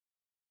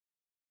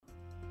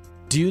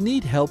Do you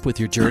need help with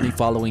your journey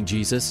following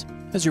Jesus?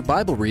 Has your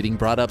Bible reading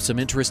brought up some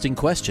interesting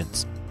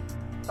questions?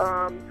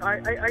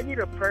 I need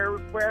a prayer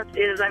request.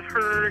 I've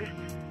heard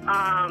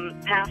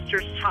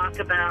pastors talk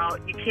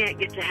about you can't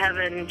get to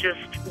heaven just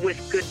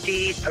with good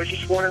deeds. I was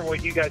just wondering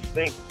what you guys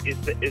think.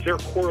 Is there a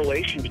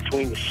correlation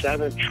between the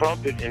seventh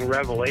trumpet in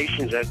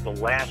Revelations as the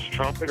last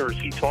trumpet, or is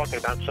he talking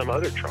about some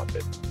other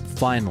trumpet?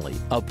 Finally,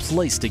 a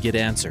place to get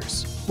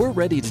answers. We're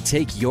ready to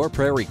take your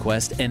prayer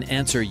request and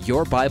answer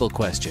your Bible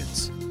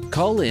questions.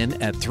 Call in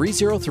at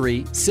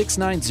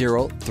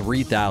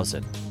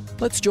 303-690-3000.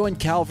 Let's join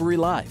Calvary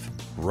Live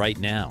right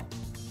now.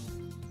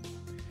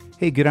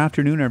 Hey, good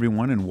afternoon,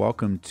 everyone, and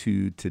welcome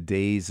to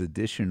today's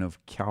edition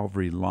of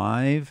Calvary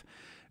Live,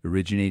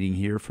 originating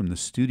here from the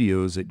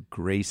studios at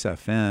Grace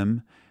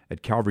FM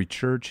at Calvary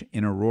Church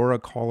in Aurora,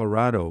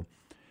 Colorado.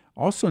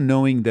 Also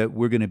knowing that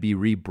we're going to be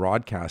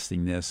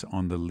rebroadcasting this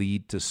on the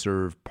Lead to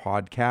Serve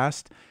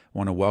podcast. I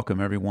want to welcome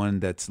everyone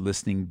that's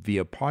listening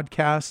via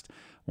podcast. I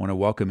want to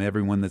welcome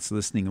everyone that's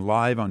listening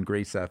live on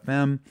Grace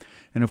FM.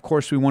 And of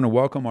course, we want to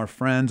welcome our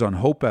friends on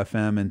Hope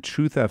FM and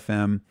Truth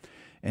FM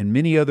and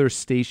many other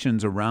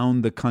stations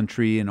around the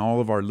country and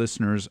all of our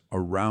listeners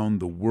around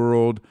the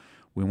world.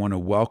 We want to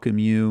welcome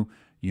you.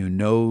 You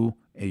know,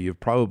 you've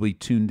probably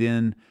tuned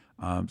in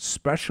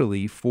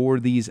especially for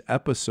these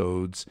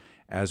episodes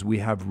as we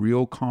have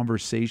real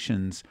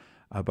conversations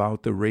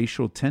about the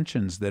racial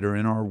tensions that are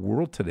in our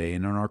world today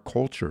and in our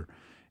culture.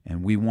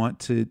 And we want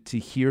to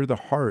hear the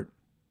heart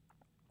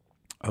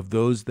of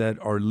those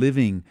that are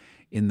living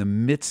in the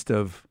midst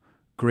of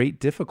great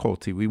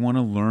difficulty. We want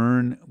to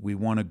learn, we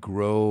want to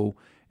grow,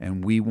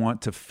 and we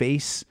want to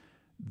face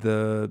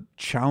the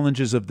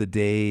challenges of the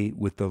day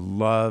with the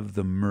love,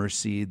 the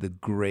mercy, the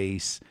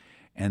grace,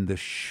 and the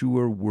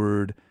sure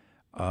word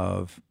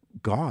of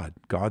God.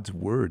 God's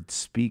word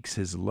speaks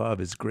His love,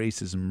 His grace,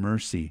 His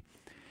mercy.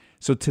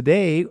 So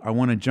today, I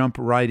want to jump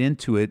right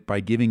into it by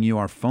giving you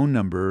our phone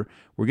number.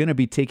 We're going to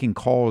be taking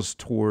calls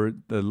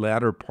toward the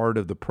latter part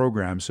of the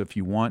program. So if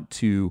you want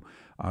to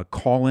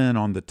call in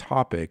on the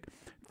topic,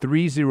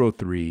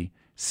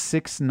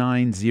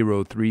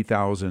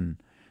 303-690-3000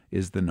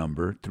 is the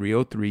number,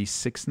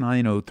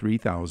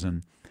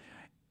 303-690-3000.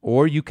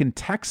 Or you can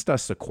text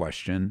us a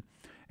question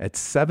at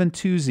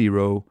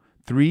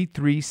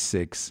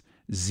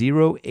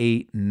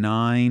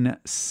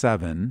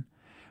 720-336-0897.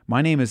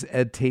 My name is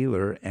Ed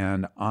Taylor,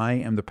 and I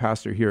am the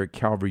pastor here at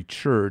Calvary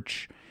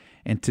Church.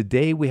 And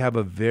today we have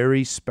a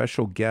very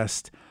special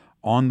guest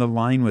on the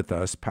line with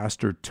us,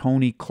 Pastor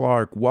Tony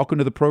Clark. Welcome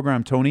to the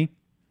program, Tony.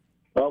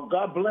 Oh,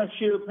 God bless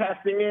you,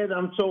 Pastor Ed.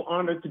 I'm so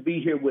honored to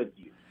be here with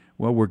you.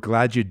 Well, we're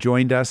glad you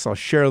joined us. I'll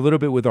share a little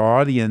bit with our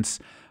audience,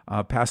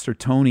 Pastor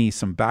Tony,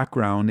 some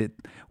background.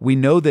 We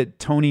know that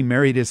Tony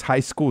married his high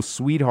school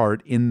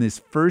sweetheart in this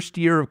first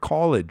year of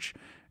college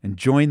and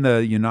joined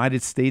the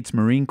United States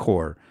Marine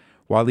Corps.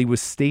 While he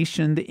was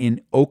stationed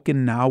in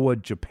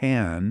Okinawa,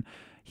 Japan,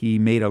 he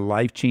made a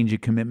life-changing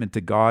commitment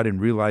to God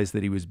and realized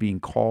that he was being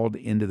called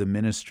into the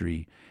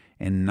ministry.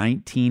 In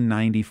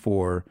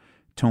 1994,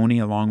 Tony,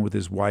 along with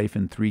his wife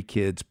and 3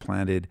 kids,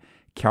 planted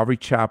Calvary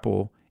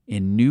Chapel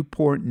in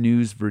Newport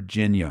News,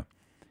 Virginia.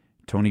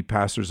 Tony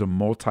pastors a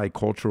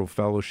multicultural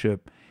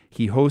fellowship.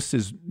 He hosts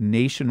his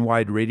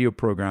nationwide radio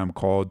program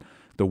called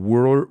The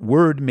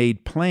Word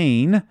Made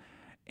Plain.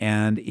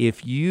 And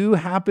if you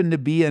happen to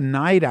be a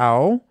night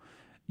owl,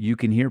 you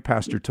can hear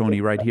Pastor Tony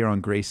right here on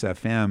Grace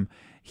FM.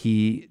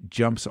 He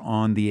jumps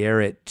on the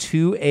air at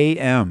 2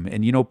 a.m.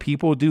 And you know,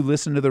 people do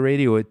listen to the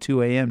radio at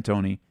 2 a.m.,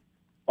 Tony.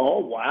 Oh,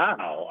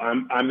 wow.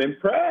 I'm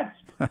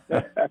impressed.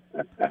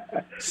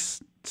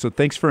 So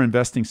thanks for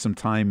investing some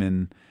time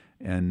in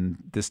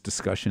this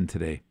discussion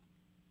today.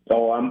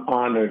 Oh, I'm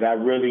honored. I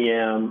really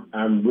am.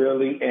 I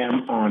really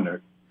am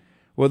honored.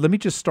 Well, let me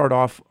just start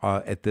off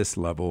at this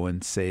level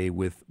and say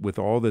with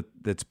all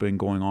that's been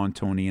going on,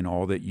 Tony, and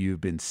all that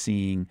you've been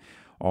seeing,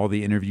 all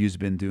the interviews you've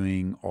been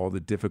doing, all the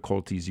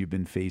difficulties you've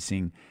been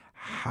facing,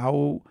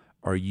 how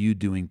are you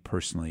doing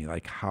personally?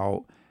 Like,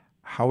 how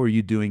are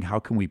you doing? How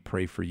can we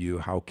pray for you?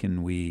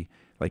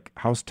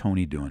 How's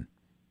Tony doing?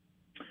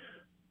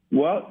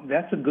 Well,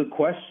 that's a good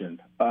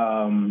question.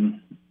 I've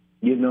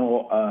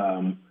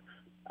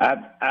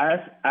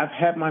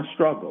had my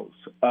struggles,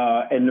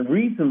 and the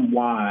reason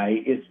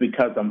why is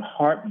because I'm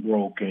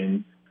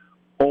heartbroken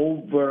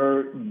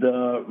over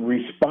the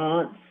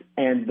response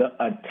and the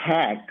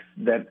attacks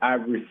that I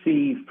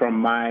received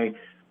from my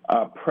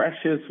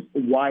precious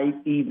white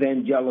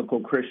evangelical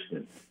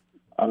Christians.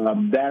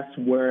 That's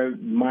where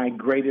my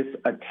greatest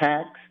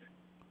attacks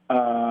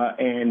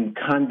and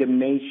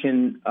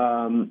condemnation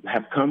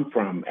have come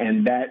from,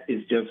 and that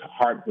is just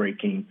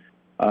heartbreaking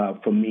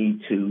for me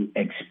to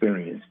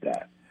experience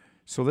that.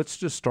 So let's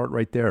just start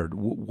right there.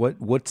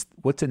 What's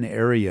an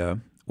area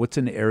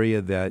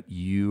that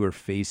you are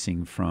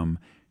facing from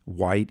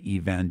white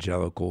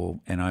evangelical,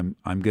 and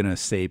I'm going to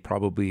say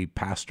probably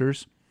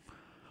pastors?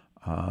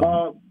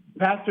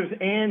 Pastors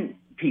and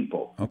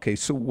people. Okay,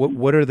 so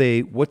what are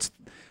they? What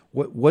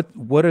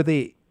are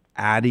they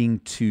adding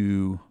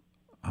to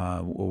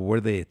what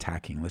are they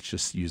attacking? Let's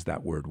just use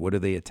that word. What are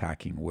they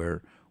attacking?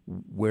 Where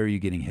are you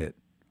getting hit?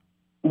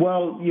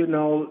 Well,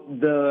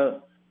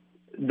 the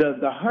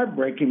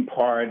heartbreaking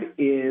part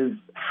is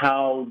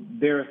how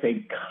there's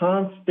a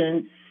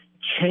constant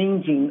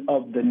changing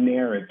of the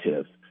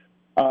narrative.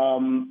 The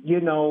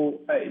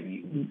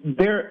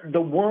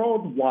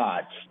world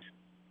watched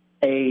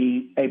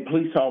a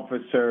police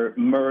officer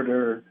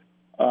murder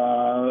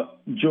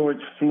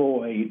George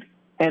Floyd,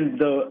 and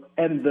the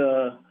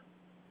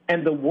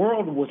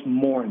world was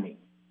mourning,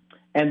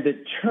 and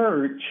the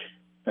church.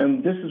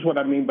 And this is what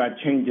I mean by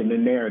changing the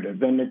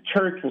narrative. And the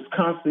church was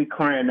constantly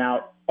crying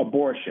out,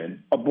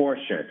 abortion,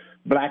 abortion,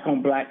 black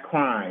on black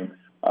crime,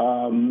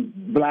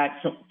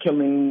 blacks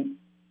killing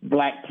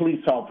black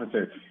police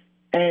officers.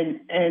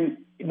 And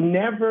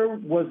never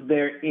was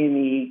there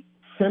any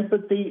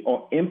sympathy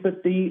or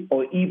empathy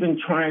or even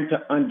trying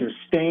to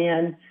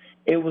understand.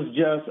 It was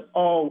just,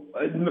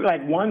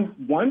 like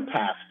one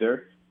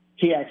pastor,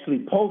 he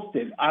actually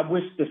posted, I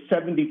wish the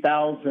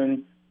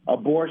 70,000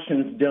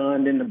 abortions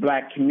done in the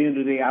black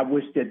community, I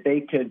wish that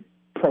they could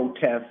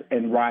protest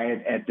and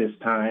riot at this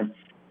time.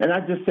 And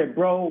I just said,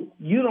 bro,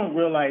 you don't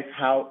realize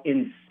how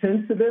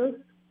insensitive,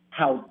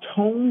 how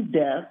tone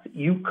deaf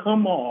you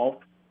come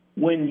off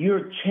when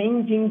you're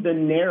changing the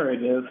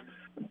narrative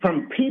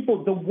from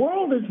people. The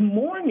world is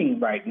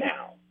mourning right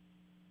now.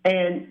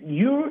 And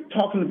you're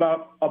talking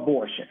about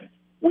abortion.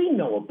 We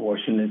know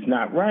abortion is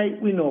not right.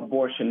 We know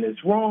abortion is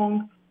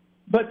wrong.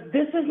 But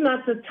this is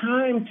not the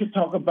time to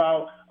talk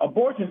about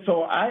abortion.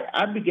 So I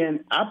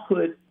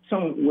put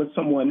with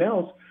someone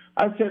else,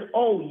 I said,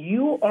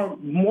 you are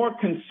more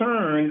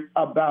concerned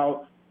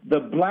about the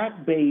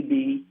black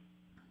baby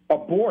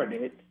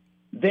aborted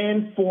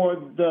than for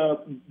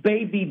the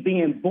baby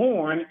being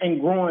born and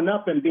growing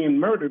up and being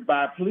murdered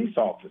by a police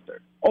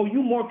officer.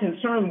 You're more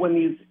concerned when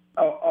he's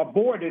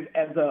aborted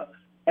as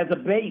a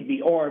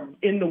baby or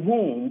in the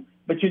womb,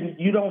 but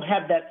you don't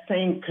have that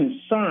same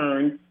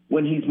concern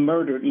when he's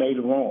murdered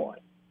later on.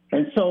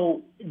 And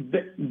so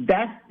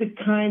that's the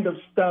kind of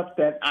stuff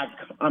that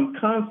I'm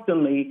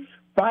constantly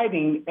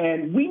fighting.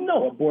 And we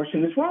know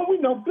abortion is wrong. We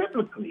know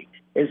biblically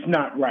it's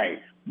not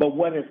right. But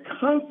what has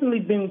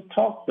constantly been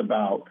talked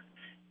about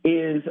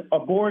is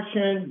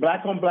abortion,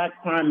 black on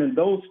black crime, and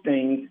those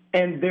things.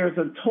 And there's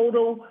a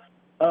total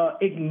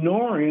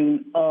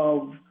ignoring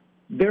of,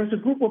 there's a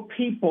group of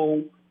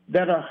people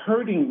that are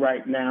hurting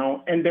right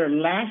now, and they're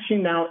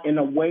lashing out in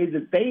a way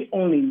that they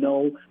only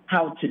know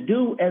how to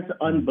do as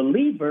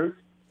unbelievers,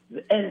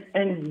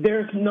 and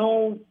there's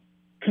no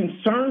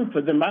concern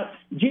for them.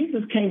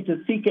 Jesus came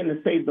to seek and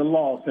to save the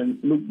lost in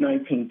Luke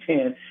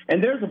 19:10,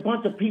 and there's a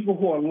bunch of people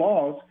who are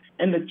lost,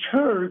 and the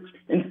church,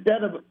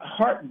 instead of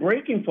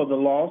heartbreaking for the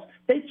lost,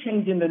 they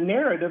changing the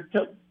narrative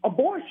to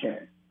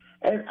abortion.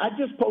 And I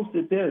just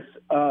posted this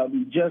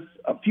just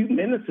a few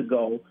minutes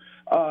ago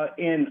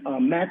in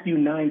Matthew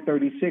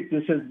 9:36.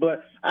 It says,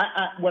 but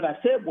what I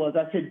said was,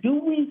 do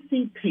we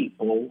see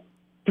people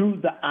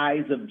through the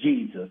eyes of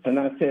Jesus? And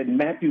I said,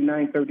 Matthew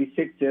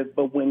 9:36 says,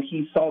 but when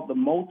he saw the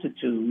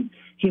multitude,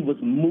 he was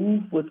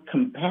moved with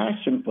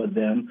compassion for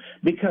them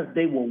because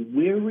they were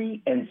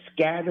weary and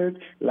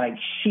scattered like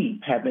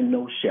sheep having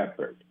no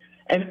shepherd.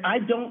 And I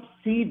don't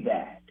see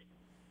that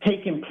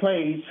taking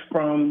place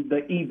from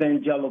the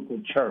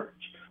evangelical church.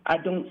 I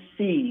don't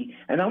see,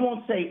 and I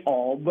won't say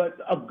all, but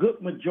a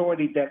good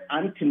majority that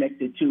I'm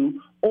connected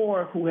to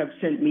or who have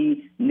sent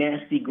me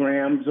nasty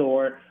grams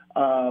or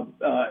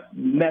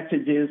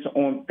messages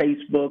on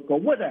Facebook or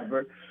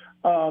whatever.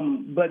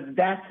 But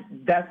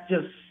that's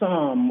just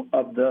some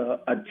of the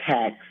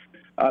attacks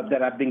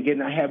that I've been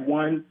getting. I had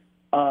one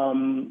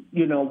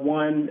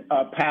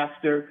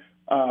pastor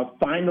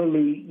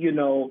finally,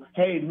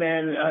 hey,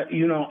 man,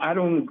 I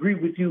don't agree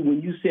with you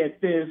when you said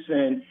this,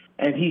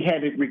 and he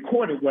had it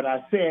recorded what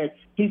I said.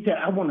 He said,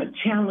 I want to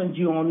challenge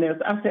you on this.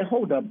 I said,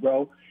 hold up,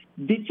 bro.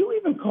 Did you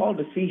even call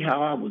to see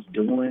how I was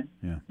doing?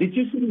 Yeah. Did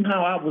you see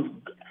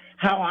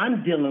how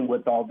I'm dealing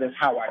with all this,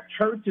 how our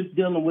church is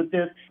dealing with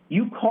this?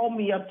 You called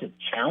me up to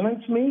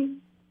challenge me?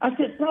 I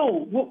said,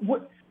 bro,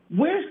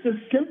 where's the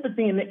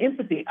sympathy and the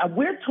empathy?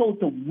 We're told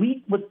to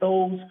weep with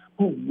those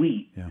who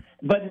weep. Yeah.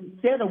 But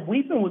instead of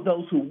weeping with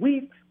those who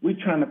weep, we're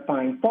trying to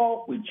find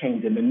fault. We're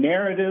changing the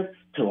narrative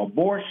to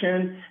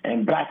abortion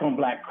and black on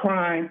black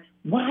crime.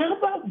 Well, how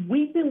about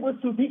weeping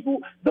with some people?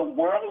 The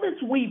world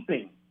is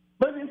weeping,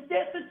 but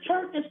instead the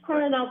church is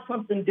crying out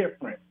something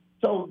different.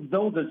 So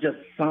those are just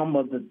some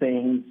of the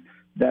things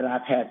that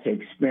I've had to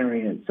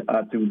experience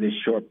through this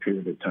short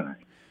period of time.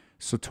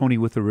 So, Tony,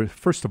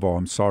 first of all,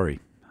 I'm sorry.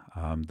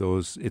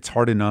 It's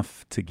hard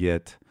enough to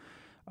get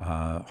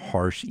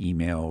harsh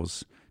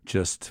emails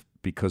just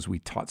because we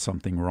taught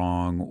something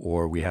wrong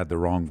or we had the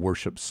wrong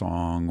worship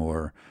song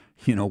or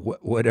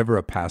whatever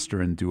a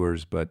pastor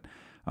endures. But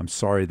I'm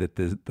sorry that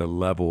the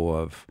level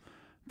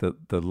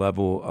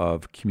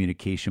of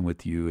communication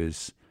with you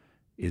is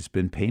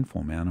been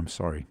painful, man. I'm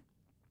sorry.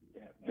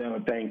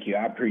 No, thank you.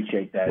 I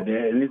appreciate that.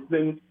 And it's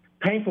been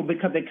painful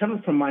because they're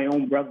coming from my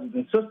own brothers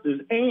and sisters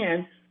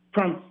and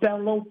from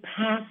fellow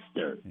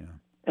pastors. Yeah.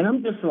 And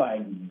I'm just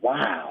like,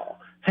 wow.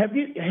 Have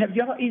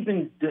y'all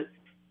even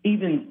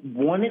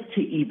wanted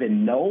to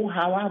even know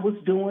how I was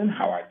doing,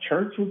 how our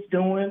church was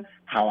doing,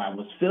 how I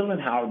was feeling,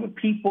 how the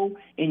people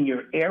in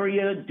your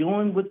area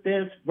doing with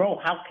this? Bro,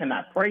 how can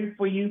I pray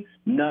for you?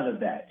 None of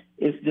that.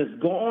 It's just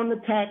go on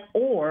attack,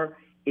 or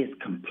it's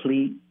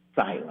complete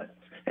silence.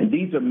 And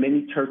these are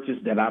many churches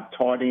that I've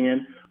taught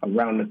in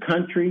around the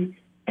country,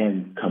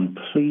 and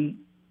complete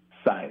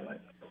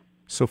silence.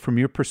 So from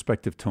your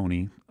perspective,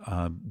 Tony,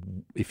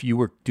 if you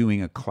were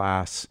doing a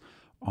class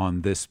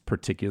on this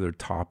particular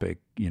topic,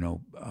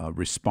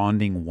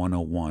 responding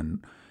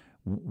 101,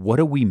 what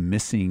are we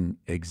missing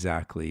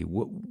exactly?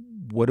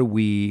 What are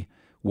we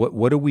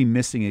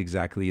missing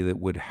exactly that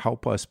would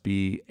help us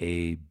be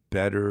a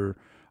better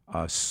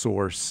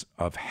source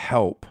of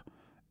help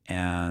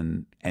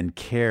and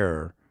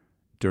care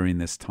during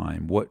this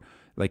time?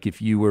 Like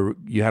if you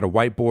had a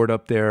whiteboard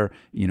up there,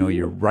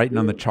 you're writing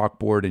on the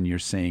chalkboard and you're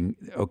saying,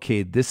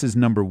 okay, this is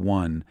number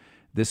one.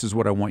 This is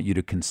what I want you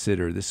to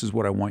consider. This is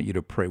what I want you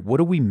to pray. What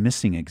are we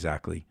missing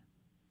exactly?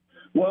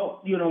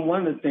 Well,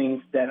 one of the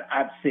things that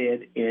I've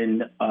said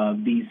in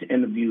these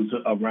interviews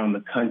around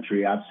the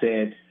country, I've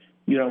said,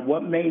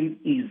 what made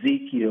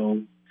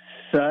Ezekiel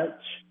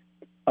such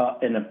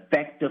an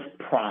effective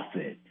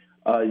prophet?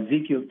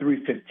 Ezekiel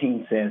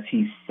 3:15 says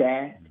he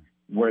sat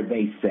where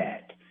they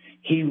sat.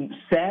 He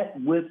sat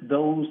with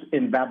those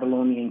in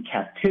Babylonian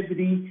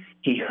captivity.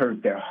 He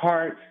heard their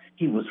hearts.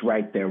 He was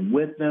right there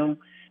with them.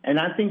 And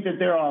I think that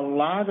there are a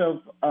lot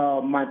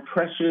of my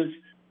precious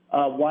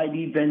white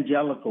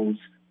evangelicals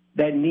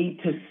that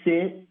need to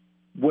sit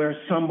where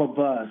some of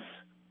us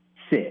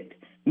sit,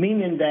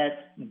 meaning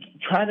that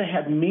try to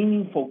have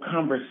meaningful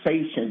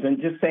conversations and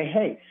just say,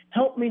 hey,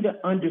 help me to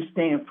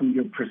understand from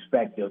your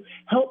perspective.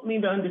 Help me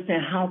to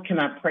understand how can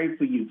I pray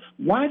for you?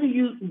 Why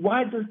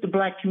does the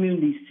Black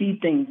community see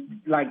things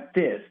like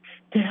this?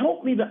 To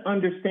help me to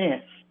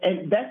understand.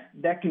 And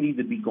that can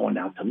either be going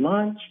out to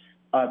lunch,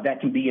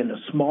 that can be in a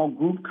small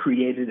group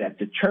created at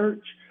the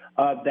church,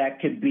 that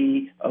could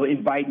be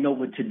inviting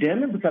over to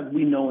dinner, because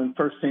we know in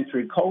first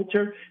century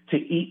culture to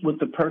eat with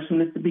the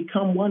person is to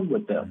become one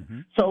with them.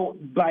 Mm-hmm. So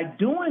by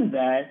doing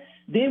that,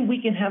 then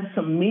we can have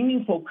some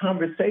meaningful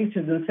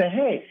conversations and say,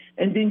 hey,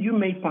 and then you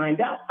may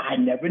find out, I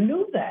never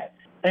knew that.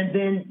 And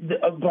then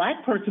a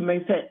Black person may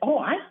say, oh,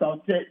 I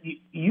thought that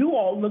you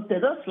all looked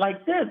at us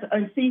like this.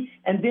 And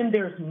then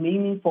there's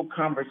meaningful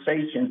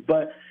conversations.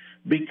 But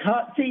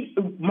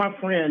my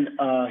friend,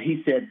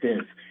 he said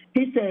this.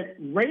 He said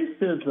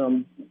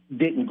racism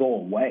didn't go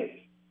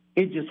away.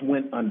 It just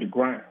went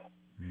underground.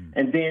 Mm.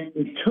 And then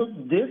it took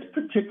this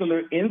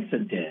particular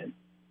incident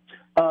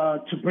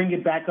to bring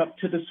it back up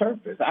to the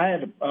surface. I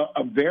had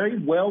a very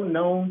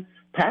well-known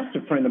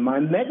pastor friend of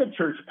mine, mega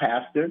church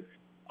pastor,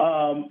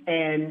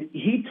 and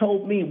he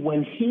told me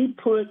when he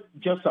put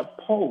just a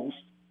post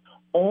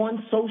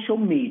on social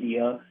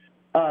media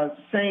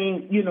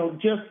saying,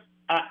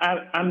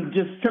 I'm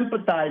just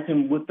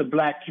sympathizing with the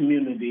Black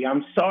community.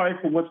 I'm sorry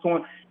for what's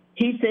going on.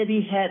 He said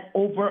he had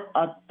over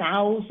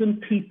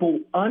 1,000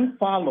 people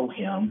unfollow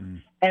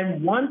him,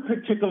 and one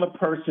particular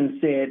person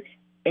said,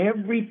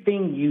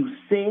 everything you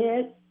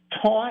said,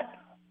 taught,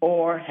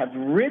 or have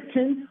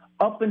written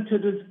up until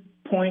this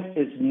point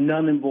is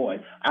null and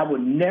void. I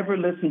would never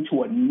listen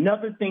to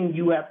another thing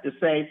you have to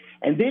say.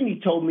 And then he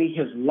told me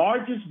his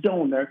largest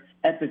donor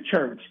at the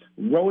church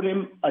wrote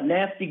him a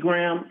nasty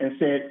gram and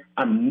said,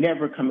 I'm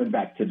never coming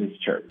back to this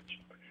church.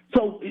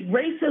 So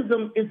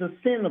racism is a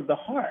sin of the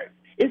heart.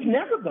 It's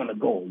never going to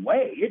go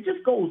away. It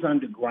just goes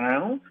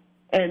underground.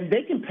 And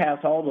they can pass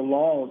all the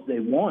laws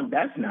they want.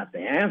 That's not the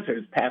answer,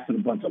 is passing a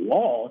bunch of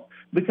laws,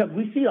 because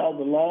we see all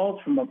the laws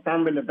from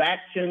affirmative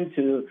action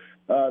to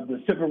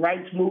the civil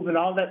rights movement,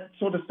 all that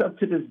sort of stuff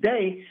to this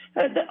day.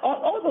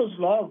 All those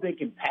laws they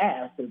can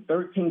pass, the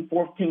 13th,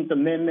 14th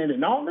Amendment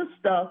and all this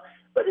stuff,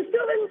 but it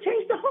still doesn't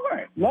change the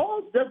heart.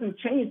 Laws doesn't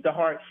change the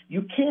heart.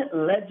 You can't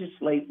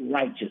legislate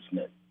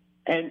righteousness.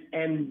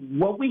 And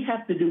what we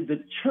have to do,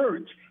 the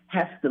church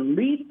has to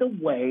lead the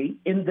way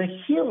in the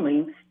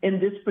healing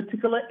in this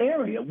particular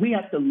area. We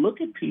have to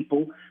look at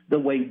people the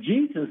way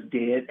Jesus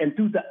did and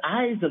through the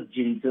eyes of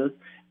Jesus,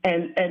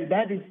 and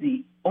that is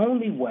the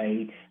only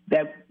way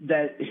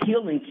that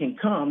healing can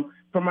come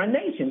from our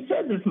nation. It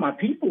says, if my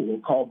people will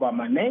call by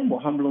my name,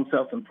 will humble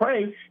themselves and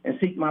pray and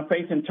seek my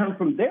face and turn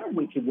from their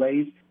wicked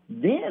ways,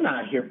 then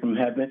I hear from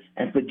heaven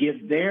and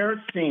forgive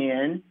their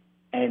sin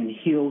and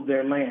heal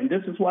their land.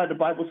 This is why the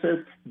Bible says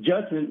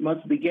judgment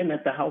must begin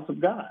at the house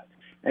of God.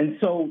 And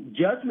so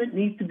judgment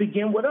needs to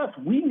begin with us.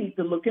 We need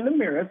to look in the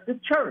mirror as the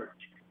church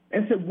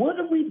and say, what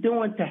are we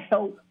doing to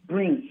help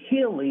bring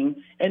healing?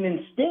 And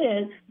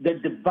instead, the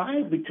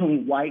divide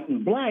between white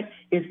and Black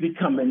is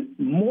becoming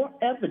more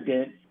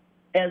evident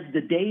as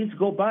the days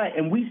go by.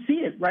 And we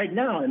see it right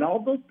now. And all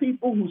those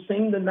people who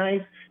sing the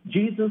nice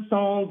Jesus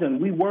songs and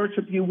we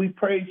worship you, we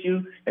praise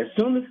you, as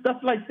soon as stuff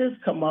like this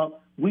come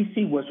up, we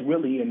see what's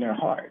really in their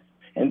hearts.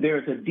 And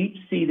there's a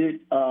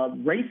deep-seated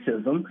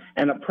racism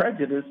and a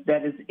prejudice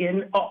that is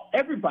in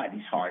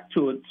everybody's heart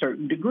to a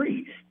certain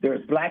degree.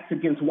 There's blacks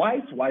against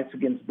whites, whites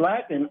against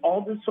black, and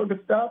all this sort of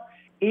stuff.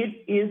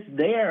 It is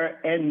there,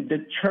 and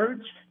the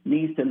church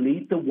needs to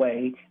lead the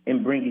way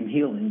in bringing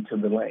healing to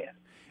the land.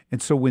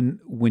 And so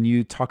when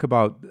you talk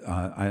about,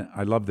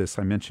 I love this,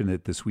 I mentioned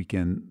it this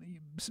weekend,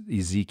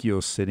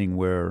 Ezekiel sitting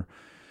where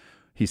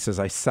he says,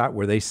 I sat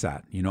where they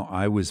sat. You know,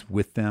 I was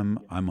with them,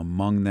 I'm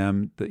among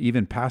them.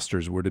 Even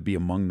pastors were to be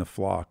among the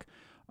flock.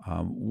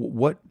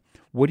 What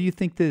do you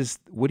think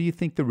what do you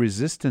think the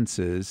resistance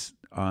is?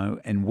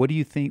 And what do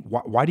you think,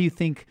 why do you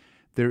think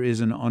there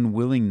is an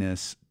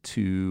unwillingness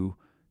to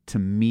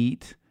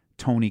meet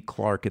Tony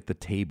Clark at the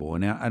table?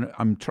 And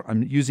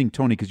I'm using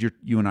Tony because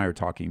you and I are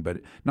talking,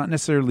 but not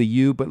necessarily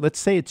you, but let's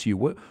say it's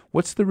you.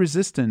 What's the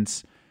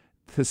resistance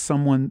to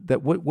someone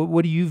that,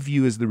 what do you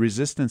view as the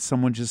resistance,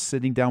 someone just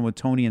sitting down with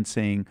Tony and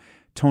saying,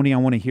 Tony, I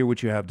want to hear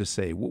what you have to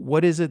say?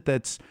 What is it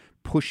that's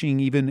pushing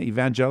even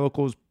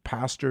evangelicals,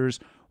 pastors?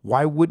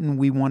 Why wouldn't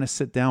we want to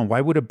sit down?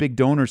 Why would a big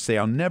donor say,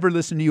 I'll never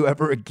listen to you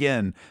ever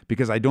again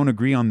because I don't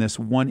agree on this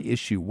one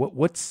issue?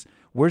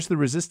 Where's the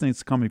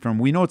resistance coming from?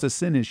 We know it's a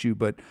sin issue,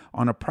 but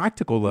on a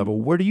practical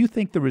level, where do you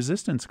think the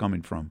resistance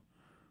coming from?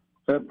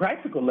 The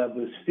practical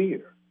level is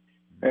fear.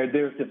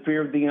 There's the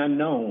fear of the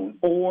unknown,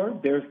 or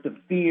there's the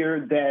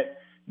fear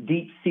that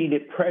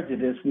deep-seated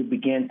prejudice will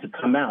begin to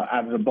come out.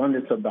 Out of the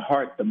abundance of the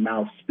heart, the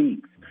mouth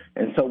speaks.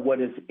 And so what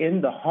is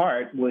in the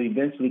heart will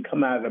eventually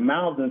come out of the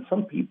mouth, and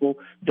some people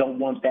don't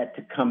want that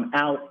to come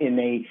out in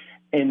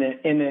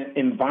an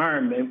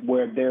environment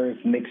where there is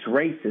mixed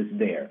races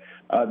there.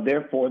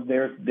 Therefore,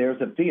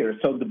 there's a fear.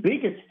 So the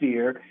biggest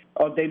fear,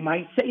 or they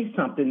might say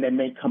something that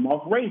may come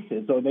off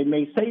racist, or they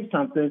may say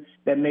something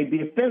that may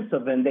be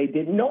offensive, and they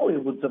didn't know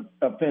it was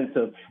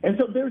offensive. And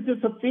so there's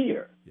just a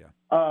fear. Yeah.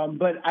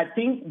 But I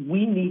think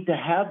we need to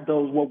have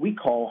those what we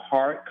call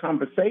hard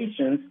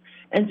conversations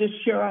and just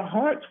share our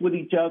hearts with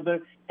each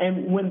other.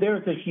 And when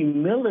there's a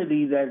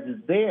humility that is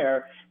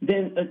there,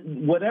 then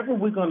whatever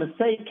we're going to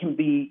say can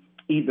be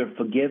either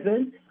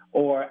forgiven,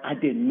 or I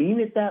didn't mean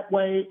it that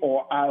way,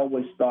 or I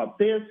always thought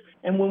this.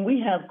 And when we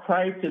have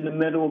Christ in the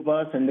middle of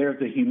us and there's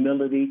a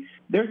humility,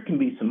 there can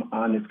be some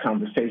honest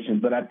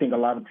conversations. But I think a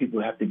lot of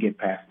people have to get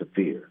past the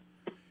fear.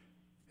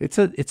 It's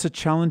a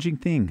challenging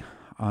thing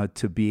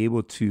to be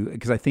able to,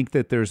 because I think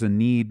that there's a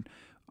need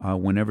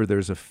whenever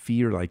there's a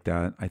fear like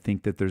that. I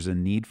think that there's a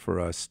need for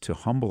us to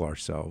humble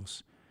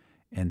ourselves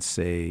and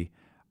say,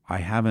 I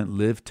haven't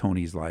lived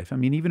Tony's life. I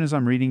mean, even as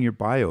I'm reading your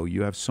bio,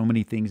 you have so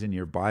many things in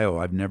your bio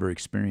I've never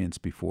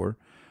experienced before.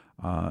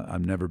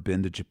 I've never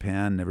been to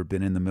Japan, never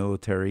been in the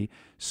military.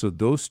 So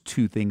those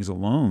two things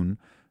alone,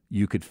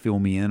 you could fill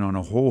me in on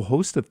a whole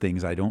host of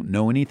things. I don't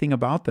know anything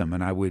about them.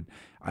 And I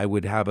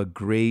would have a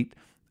great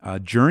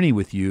journey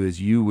with you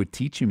as you would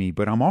teach me.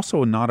 But I'm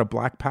also not a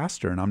black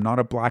pastor, and I'm not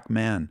a black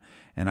man.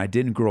 And I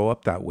didn't grow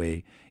up that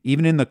way.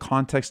 Even in the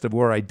context of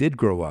where I did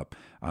grow up,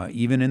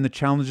 even in the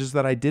challenges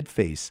that I did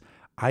face,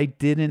 I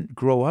didn't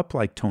grow up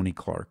like Tony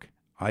Clark.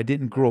 I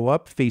didn't grow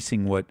up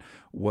facing what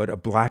a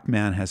black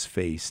man has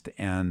faced.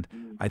 And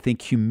I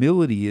think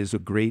humility is a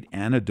great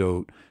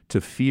antidote to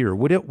fear.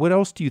 What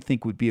else do you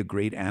think would be a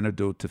great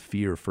antidote to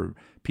fear for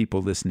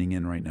people listening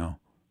in right now?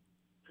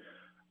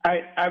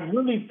 I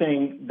really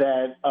think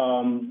that,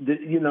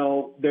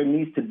 there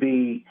needs to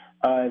be,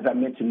 as I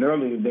mentioned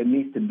earlier, there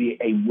needs to be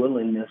a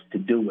willingness to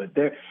do it.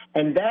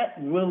 And that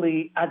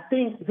really, I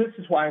think this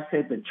is why I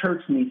said the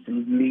church needs to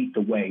lead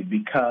the way,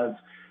 because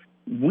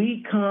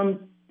we come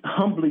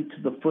humbly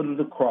to the foot of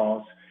the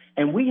cross,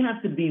 and we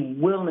have to be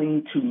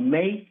willing to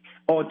make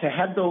or to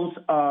have those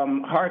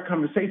hard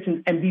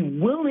conversations and be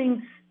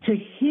willing to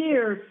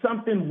hear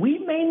something we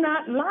may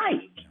not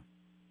like.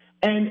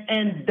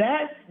 And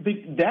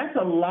that's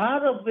a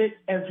lot of it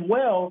as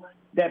well,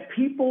 that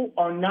people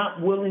are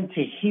not willing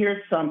to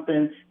hear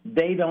something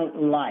they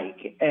don't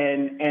like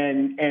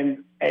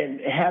and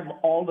have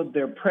all of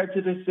their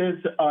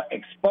prejudices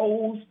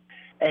exposed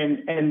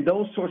and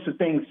those sorts of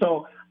things.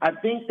 So I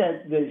think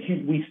that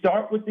we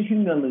start with the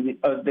humility,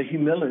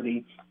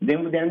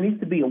 then there needs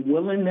to be a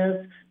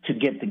willingness to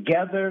get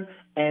together,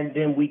 and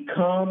then we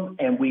come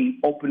and we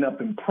open up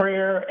in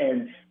prayer,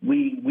 and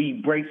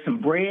we break some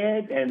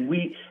bread, and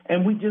we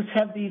just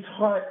have these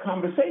hard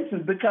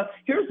conversations, because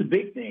here's the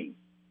big thing.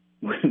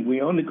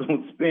 We're only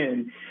going to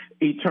spend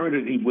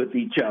eternity with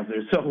each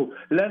other. So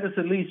let us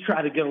at least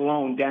try to get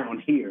along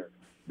down here,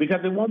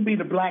 because it won't be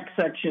the black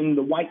section,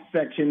 the white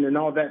section, and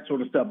all that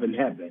sort of stuff in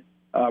heaven.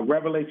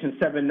 Revelation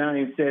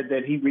 7:9 said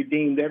that he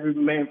redeemed every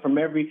man from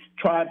every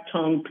tribe,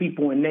 tongue,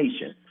 people, and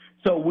nation.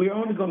 So we're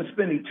only going to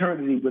spend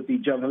eternity with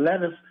each other.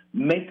 Let us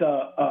make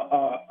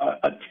a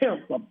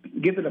attempt,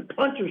 give it a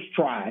puncher's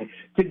try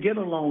to get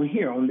along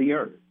here on the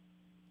earth.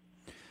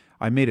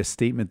 I made a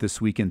statement this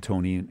weekend,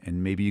 Tony,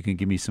 and maybe you can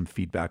give me some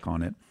feedback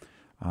on it.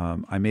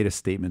 I made a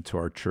statement to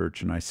our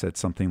church, and I said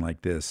something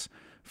like this: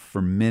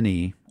 for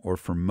many, or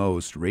for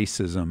most,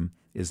 racism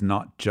is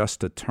not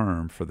just a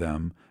term for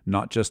them,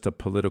 not just a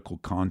political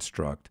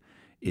construct.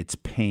 It's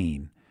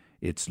pain.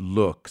 it's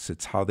looks,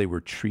 it's how they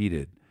were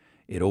treated.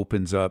 It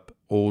opens up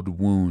old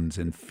wounds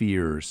and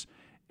fears,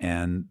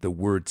 and the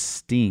word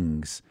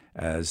stings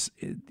as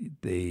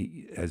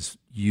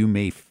you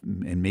may,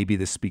 and maybe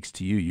this speaks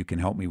to you. You can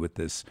help me with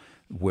this,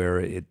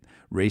 where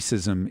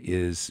racism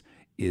is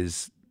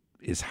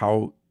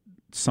how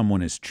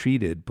someone is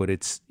treated, but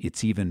it's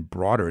even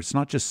broader. It's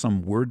not just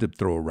some word to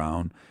throw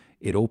around.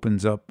 It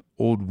opens up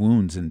old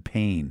wounds and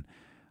pain.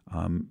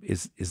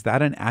 Is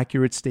that an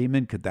accurate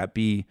statement? Can that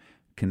be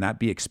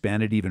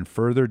expanded even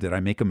further? Did I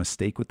make a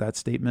mistake with that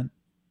statement?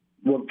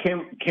 Well,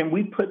 can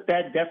we put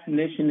that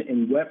definition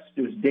in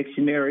Webster's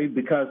dictionary?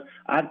 Because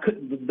I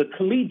could, the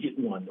collegiate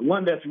one, the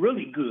one that's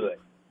really good,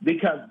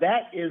 because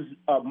that is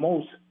a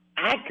most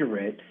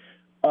accurate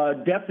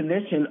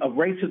definition of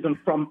racism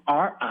from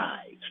our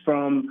eyes,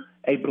 from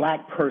a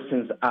black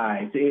person's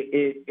eyes.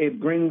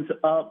 It brings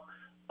up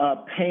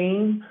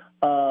pain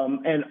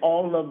and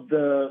all of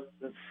the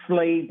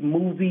slave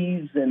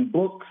movies and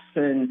books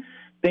and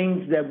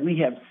things that we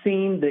have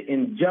seen, the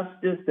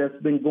injustice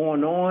that's been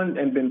going on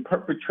and been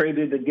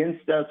perpetrated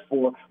against us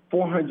for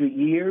 400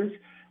 years.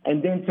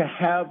 And then to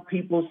have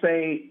people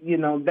say,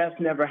 that's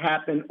never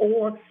happened,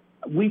 or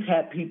we've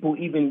had people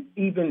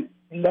even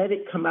let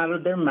it come out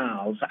of their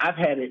mouths. I've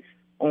had it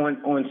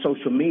on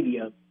social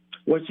media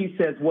where she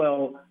says,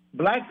 well,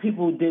 black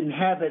people didn't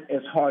have it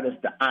as hard as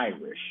the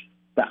Irish.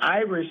 The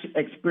Irish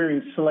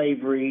experienced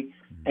slavery,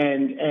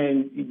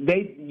 and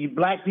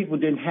black people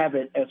didn't have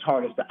it as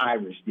hard as the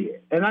Irish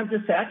did. And I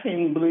just say, I can't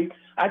even believe.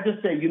 I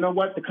just said, you know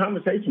what? The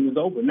conversation is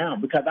over now,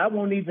 because I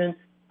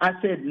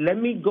said, let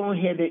me go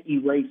ahead and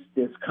erase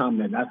this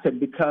comment. I said,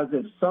 because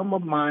if some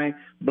of my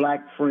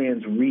black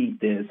friends read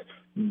this,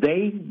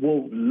 they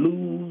will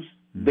lose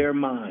their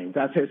minds.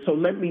 I said, so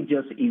let me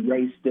just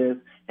erase this,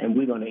 and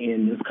we're going to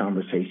end this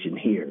conversation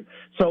here.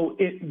 So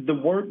the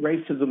word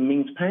racism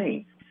means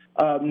pain.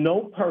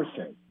 No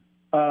person,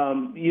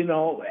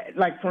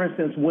 like, for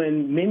instance,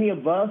 when many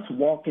of us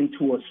walk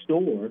into a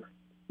store,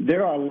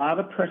 there are a lot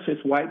of precious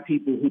white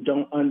people who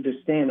don't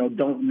understand or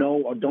don't know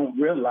or don't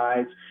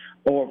realize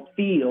or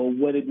feel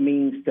what it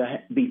means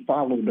to be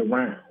followed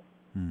around.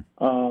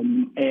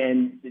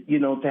 And,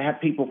 to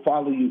have people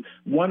follow you.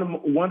 One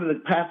of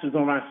the pastors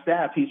on our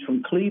staff, he's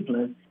from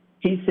Cleveland.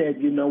 He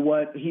said, you know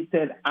what? He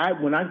said,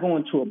 when I go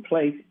into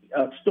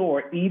a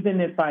store,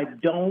 even if I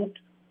don't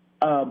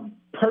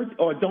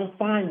or don't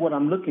find what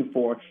I'm looking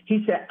for,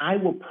 he said, I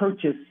will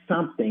purchase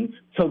something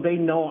so they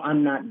know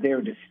I'm not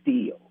there to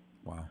steal.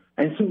 Wow.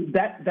 And so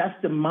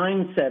that's the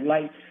mindset.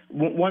 Like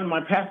one of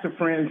my pastor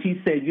friends,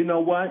 he said, you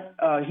know what?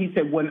 He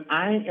said, when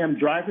I am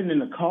driving in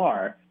the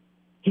car,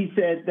 he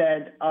said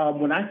that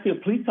when I see a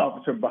police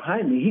officer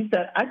behind me, he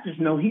said, I just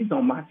know he's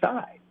on my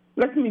side.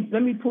 Let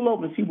me pull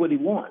over and see what he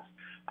wants.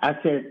 I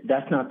said,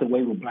 that's not the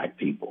way with black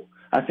people.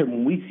 I said,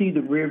 when we see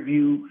the rear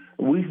view,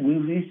 we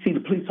see the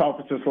police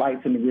officer's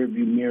lights in the rear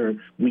view mirror,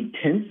 we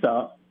tense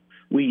up.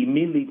 We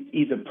immediately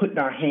either put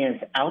our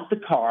hands out the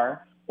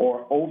car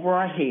or over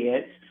our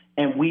heads,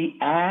 and we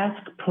ask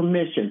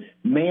permission.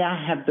 May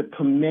I have the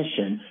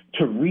permission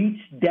to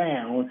reach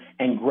down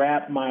and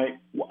grab my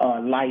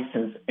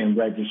license and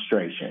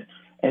registration?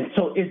 And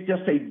so it's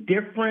just a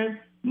different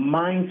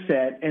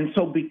mindset. And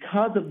so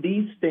because of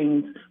these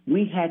things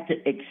we had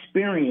to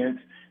experience,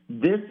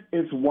 this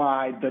is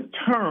why the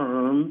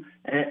term,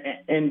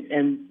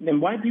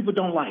 and white people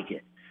don't like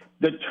it,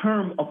 the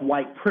term of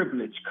white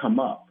privilege come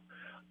up.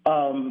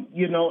 And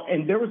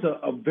there was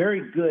a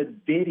very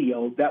good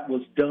video that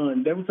was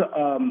done. It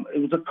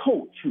was a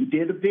coach who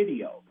did a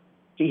video.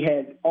 He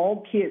had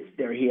all kids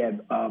there. He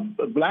had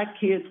black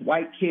kids,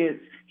 white kids.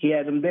 He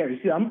had them there. He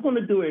said, I'm going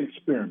to do an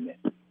experiment.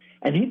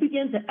 And he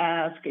began to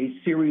ask a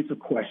series of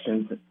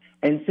questions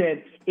and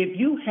said, if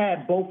you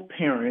had both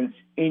parents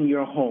in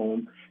your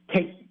home,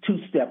 take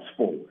 2 steps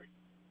forward.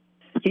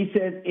 He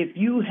said, if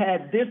you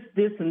had this,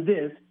 this, and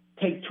this,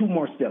 take 2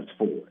 more steps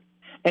forward.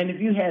 And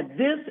if you had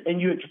this and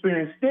you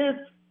experienced this,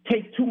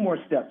 take 2 more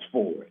steps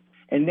forward.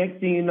 And next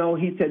thing you know,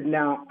 he said,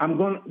 now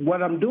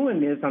what I'm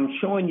doing is I'm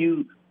showing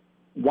you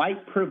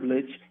white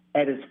privilege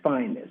at its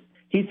finest.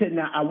 He said,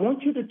 now I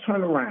want you to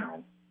turn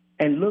around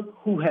and look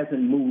who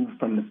hasn't moved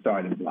from the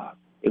starting block.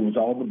 It was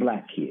all the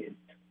black kids.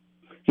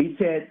 He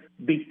said,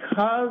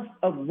 because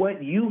of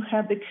what you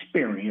have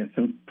experienced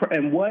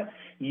and what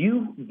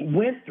you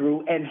went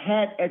through and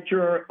had at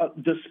your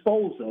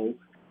disposal,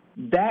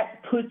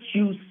 that puts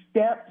you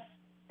steps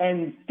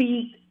and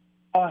feet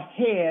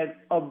ahead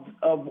of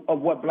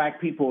what black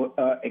people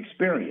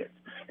experience.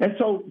 And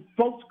so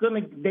folks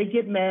they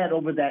get mad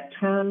over that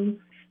term,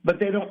 but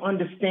they don't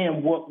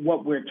understand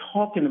what we're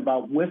talking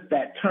about with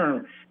that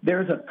term.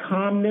 There's a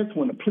calmness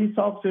when a police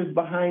officer is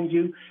behind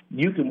you.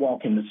 You can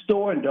walk in the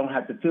store and don't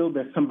have to feel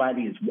that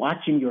somebody is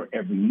watching your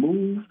every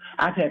move.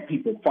 I've had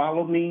people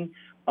follow me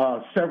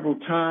several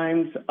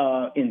times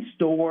in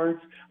stores.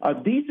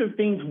 These are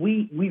things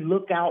we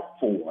look out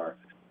for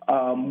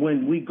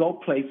when we go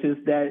places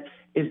that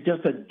is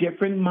just a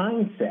different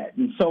mindset.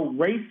 And so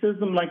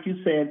racism, like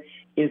you said,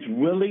 is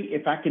really,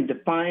 if I can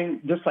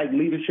define, just like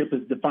leadership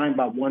is defined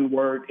by one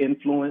word,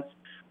 influence,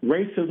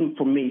 racism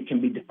for me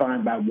can be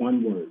defined by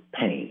one word,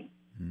 pain.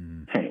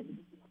 Pain.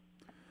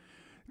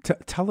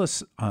 Tell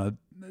us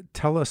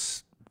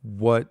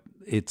what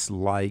it's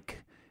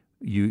like.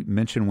 You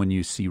mentioned when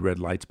you see red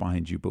lights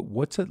behind you, but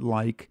what's it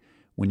like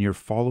when you're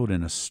followed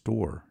in a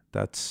store?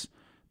 That's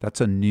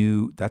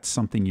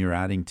something you're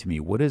adding to me.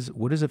 What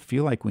does it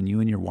feel like when you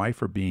and your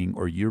wife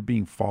you're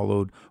being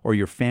followed, or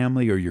your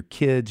family or your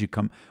kids?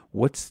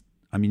 What's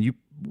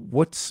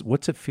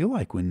it feel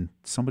like when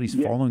somebody's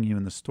following you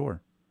in the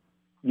store?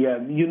 Yeah,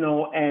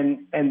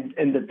 and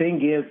the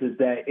thing is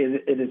that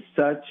it is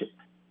such,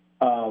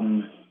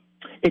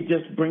 it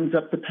just brings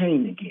up the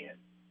pain again.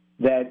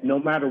 That no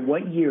matter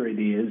what year it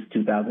is,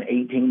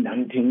 2018,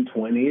 19,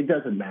 20, it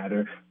doesn't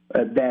matter,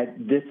 that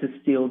this is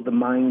still the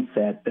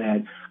mindset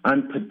that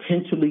I'm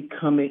potentially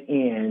coming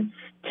in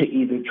to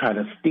either try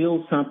to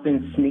steal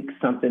something, sneak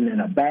something in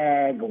a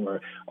bag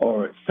or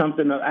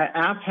something.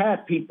 I've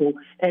had people,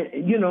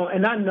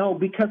 and I know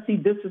because, see,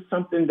 this is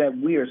something that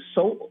we are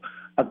so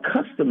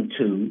accustomed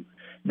to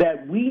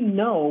that we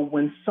know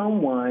when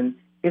someone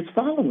is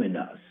following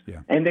us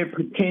and they're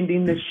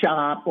pretending to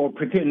shop or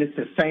pretending it's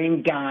the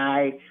same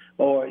guy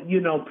or,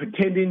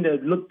 pretending to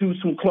look through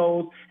some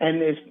clothes.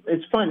 And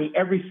it's funny,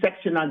 every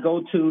section I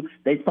go to,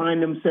 they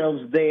find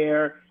themselves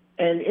there.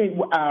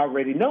 And I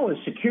already know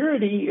it's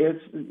security,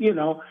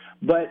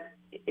 but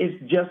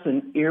it's just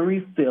an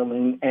eerie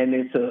feeling, and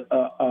it's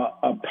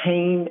a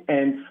pain,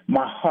 and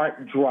my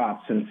heart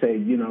drops and say,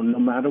 no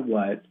matter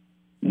what,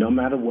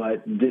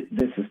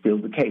 this is still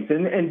the case.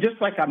 And just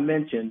like I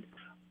mentioned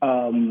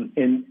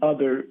in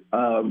other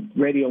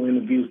radio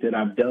interviews that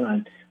I've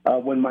done,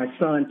 when my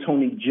son,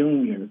 Tony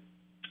Jr.,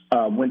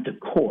 went to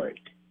court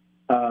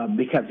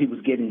because he was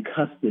getting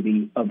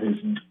custody of his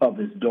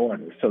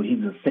daughter. So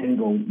he's a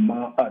single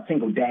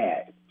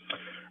dad.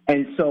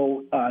 And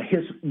so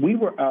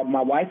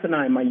my wife and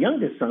I, my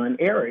youngest son,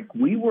 Eric,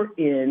 we were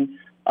in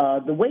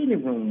the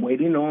waiting room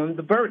waiting on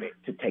the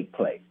verdict to take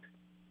place.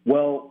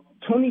 Well,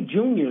 Tony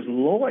Jr.'s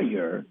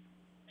lawyer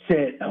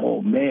said,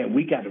 oh, man,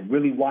 we got to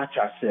really watch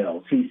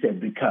ourselves. He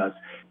said, because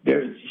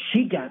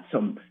she got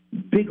some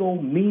big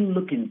old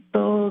mean-looking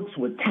thugs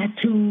with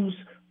tattoos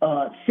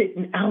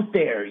sitting out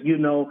there.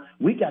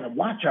 We got to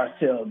watch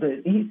ourselves.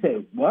 He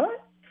said,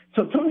 what?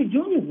 So Tony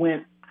Jr.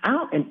 went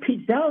out and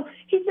peeked out.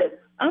 He said,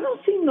 I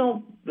don't see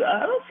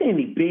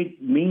any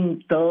big,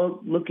 mean,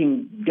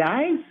 thug-looking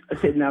guys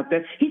sitting out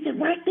there. He said,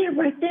 right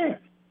there.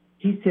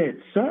 He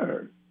said,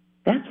 sir,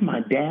 that's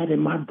my dad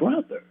and my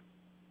brother.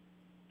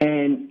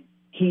 And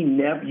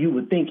you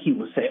would think he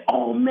would say,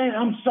 oh, man,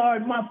 I'm sorry,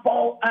 my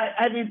fault.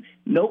 I didn't.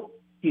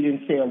 Nope, he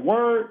didn't say a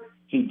word.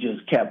 He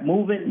just kept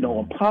moving,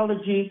 no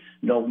apology,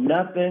 no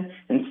nothing.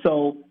 And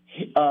so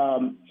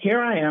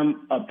here I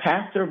am, a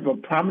pastor of a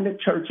prominent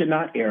church in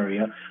our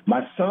area.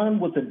 My son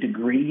with a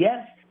degree,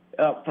 yes,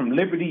 from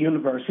Liberty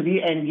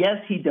University, and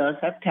yes, he does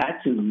have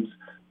tattoos.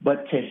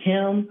 But to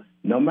him,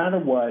 no matter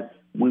what,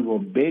 we were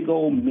big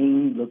old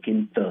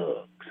mean-looking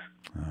thugs.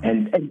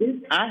 And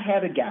then I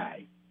had a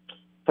guy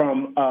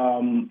from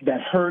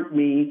that heard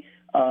me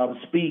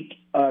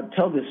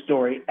tell this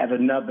story at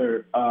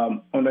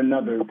on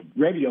another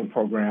radio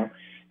program,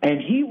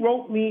 and he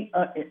wrote me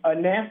a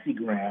nasty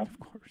gram,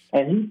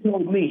 and he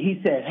told me,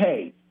 he said,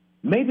 hey,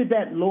 maybe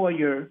that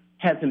lawyer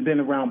hasn't been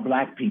around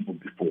black people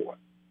before.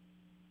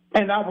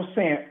 And I was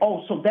saying,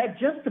 oh, so that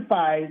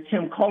justifies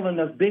him calling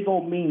us big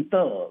old mean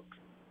thugs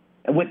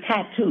with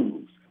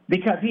tattoos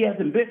because he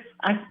hasn't been.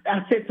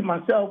 I said to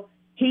myself,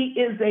 he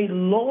is a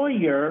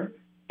lawyer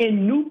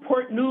in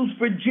Newport News,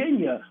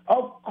 Virginia.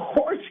 Of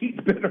course he's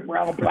been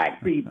around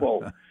black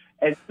people.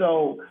 And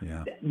so,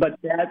 but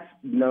that's,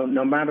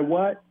 no matter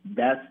what,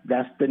 that's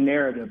the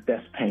narrative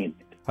that's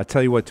painted. I'll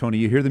tell you what, Tony,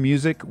 you hear the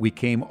music? We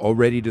came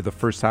already to the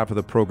first half of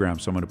the program,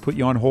 so I'm going to put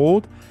you on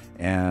hold.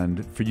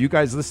 And for you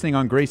guys listening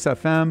on Grace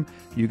FM,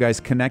 you guys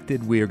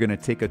connected, we are going to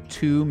take a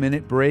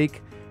 2-minute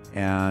break,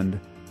 and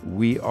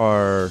we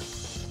are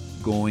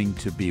going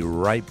to be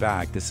right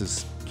back. This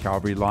is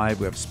Calvary Live.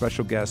 We have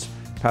special guest,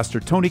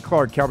 Pastor Tony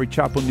Clark, Calvary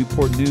Chapel,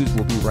 Newport News.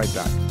 We'll be right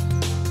back.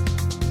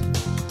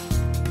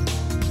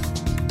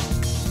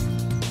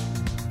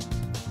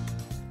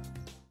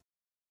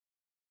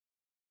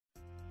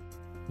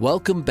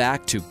 Welcome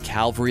back to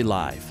Calvary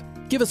Live.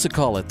 Give us a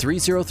call at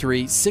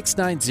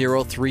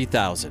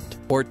 303-690-3000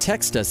 or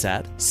text us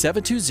at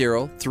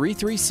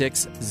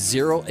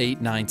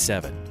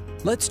 720-336-0897.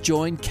 Let's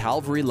join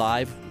Calvary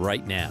Live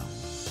right now.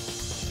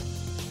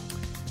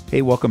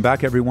 Hey, welcome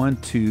back, everyone,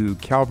 to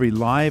Calvary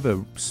Live,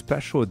 a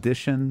special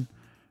edition.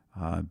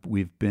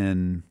 We've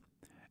been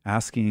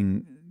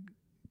asking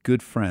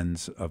good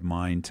friends of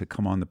mine to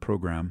come on the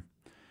program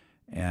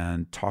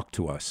and talk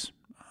to us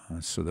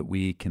so that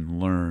we can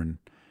learn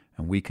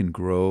and we can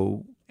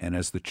grow. And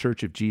as the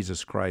Church of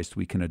Jesus Christ,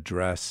 we can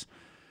address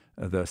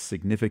the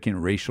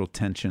significant racial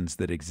tensions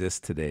that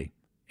exist today.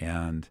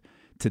 And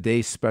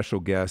today's special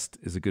guest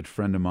is a good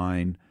friend of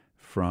mine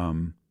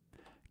from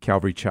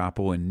Calvary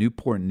Chapel in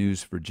Newport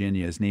News,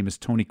 Virginia. His name is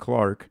Tony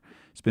Clark.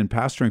 He's been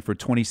pastoring for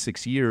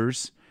 26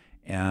 years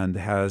and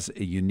has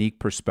a unique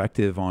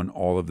perspective on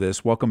all of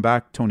this. Welcome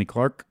back, Tony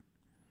Clark.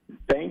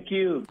 Thank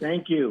you.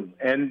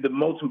 And the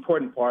most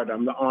important part,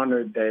 I'm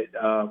honored that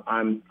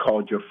I'm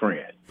called your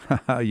friend.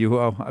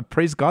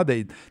 Praise God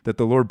that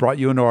the Lord brought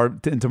you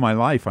into my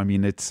life. I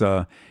mean, it's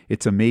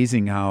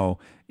amazing how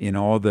in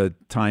all the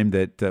time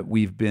that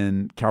we've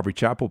been Calvary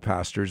Chapel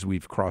pastors,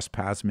 we've crossed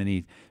paths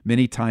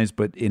many times,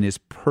 but in His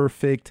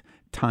perfect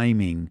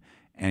timing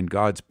and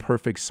God's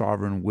perfect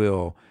sovereign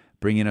will,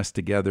 bringing us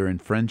together in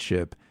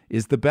friendship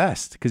is the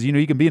best. Because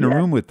you can be in a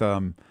room with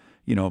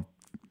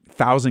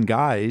 1,000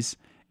 guys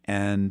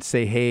and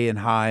say hey and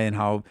hi and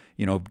how,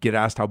 get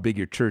asked how big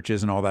your church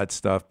is and all that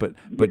stuff. But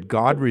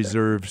God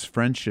reserves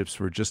friendships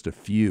for just a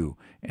few.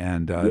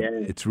 And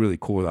it's really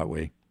cool that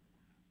way.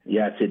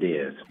 Yes, it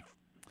is.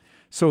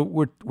 So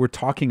we're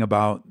talking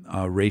about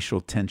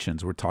racial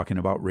tensions. We're talking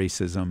about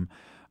racism.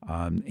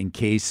 In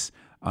case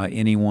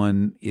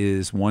anyone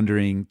is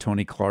wondering,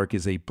 Tony Clark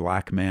is a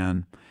black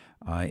man,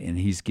 and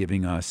he's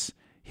giving us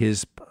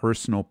his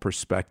personal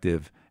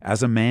perspective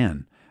as a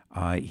man.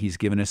 He's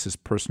given us his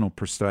personal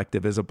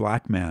perspective as a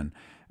black man,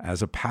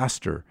 as a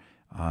pastor.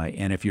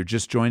 And if you're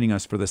just joining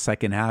us for the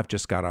second half,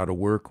 just got out of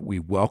work, we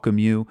welcome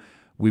you.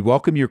 We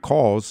welcome your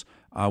calls.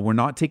 We're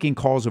not taking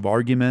calls of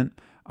argument.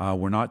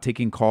 We're not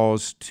taking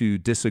calls to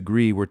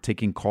disagree. We're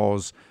taking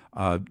calls,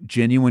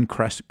 genuine.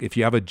 If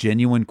you have a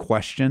genuine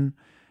question,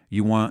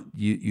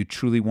 you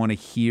truly want to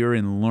hear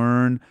and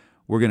learn,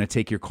 we're going to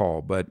take your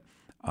call. But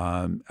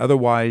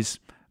otherwise,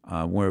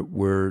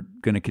 we're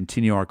going to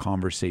continue our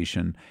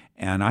conversation.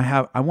 And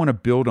I want to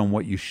build on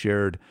what you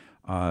shared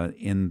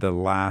in the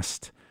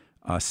last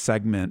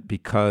segment,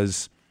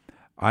 because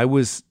I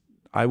was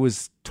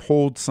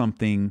told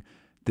something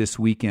this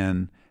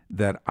weekend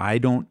that I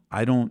don't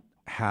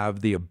have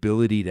the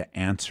ability to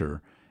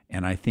answer,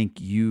 and I think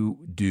you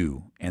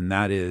do. And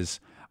that is,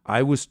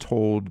 I was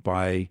told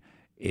by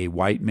a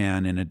white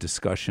man in a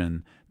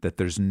discussion that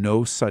there's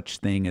no such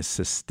thing as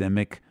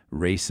systemic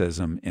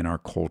racism in our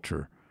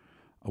culture.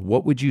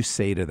 What would you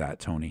say to that,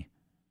 Tony?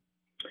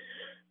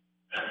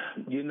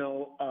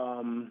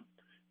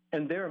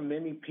 And there are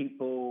many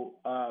people,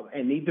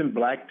 and even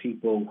black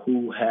people,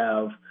 who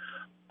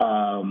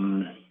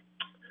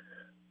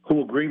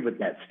agree with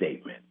that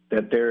statement,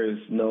 that there is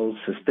no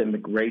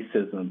systemic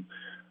racism.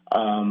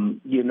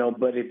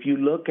 But if you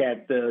look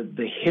at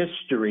the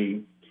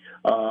history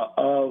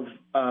of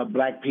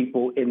black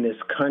people in this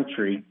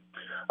country,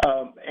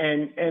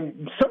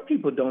 and some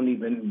people don't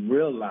even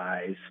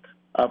realize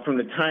from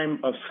the time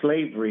of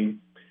slavery,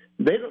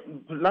 a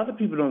lot of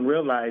people don't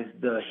realize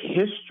the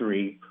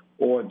history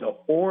or the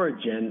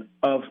origin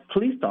of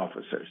police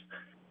officers.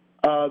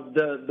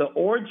 The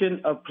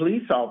origin of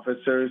police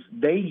officers,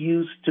 they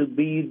used to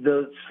be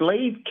the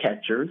slave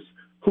catchers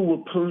who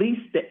would police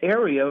the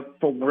area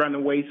for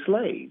runaway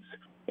slaves.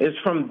 It's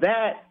from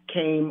that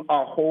came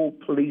our whole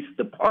police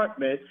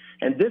department,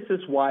 and this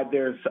is why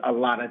there's a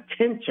lot of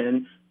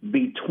tension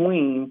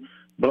between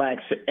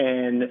blacks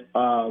and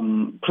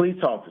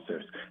police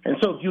officers. And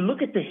so if you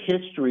look at the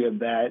history of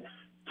that,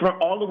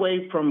 all the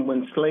way from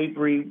when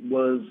slavery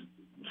was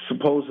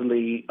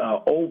supposedly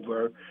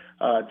over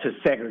to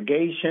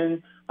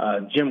segregation,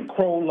 Jim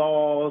Crow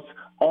laws,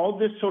 all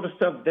this sort of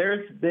stuff,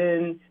 there's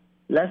been,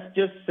 let's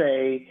just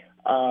say,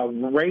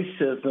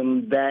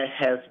 racism that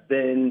has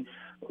been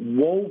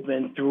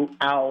woven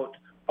throughout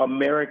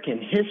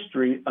American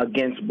history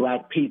against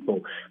black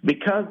people.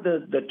 Because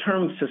the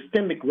term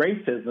systemic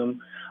racism,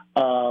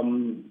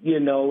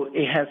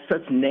 it has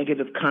such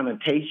negative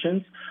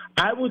connotations.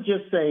 I would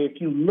just say,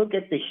 if you look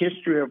at the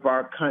history of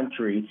our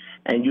country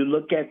and you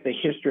look at the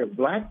history of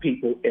black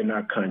people in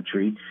our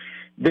country,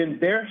 then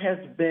there has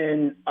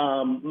been,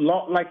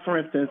 like for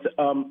instance,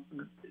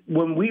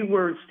 when we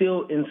were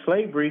still in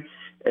slavery,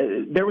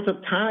 there was a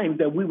time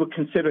that we were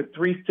considered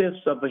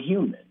 3/5 of a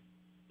human.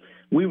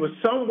 We were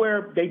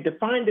somewhere, they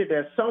defined it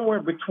as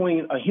somewhere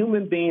between a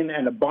human being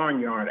and a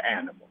barnyard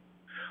animal.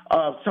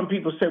 Some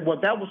people said,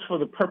 well, that was for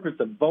the purpose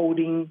of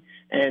voting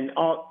and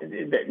all.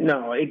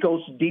 No, it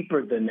goes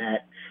deeper than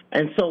that.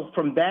 And so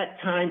from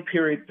that time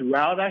period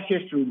throughout our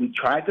history, we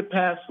tried to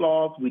pass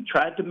laws, we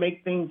tried to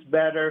make things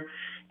better,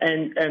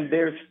 and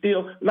there's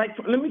still, like,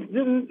 let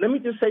me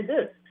just say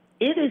this.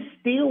 It is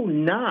still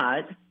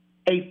not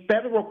a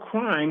federal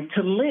crime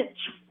to lynch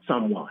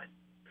someone.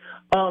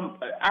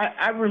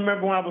 I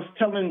remember when I was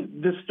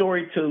telling this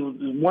story to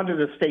one of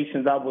the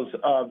stations I was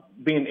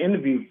being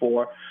interviewed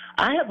for.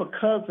 I have a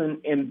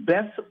cousin in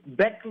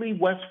Beckley,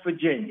 West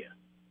Virginia.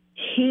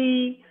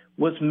 He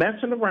was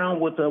messing around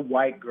with a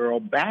white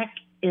girl back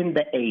in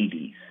the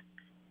 80s,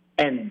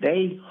 and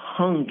they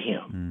hung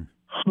him,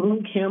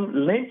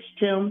 lynched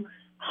him,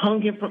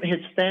 hung him from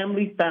his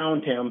family,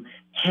 found him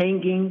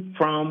hanging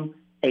from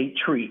a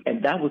tree,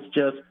 and that was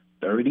just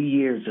 30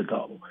 years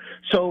ago.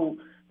 So,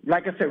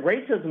 like I said,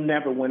 racism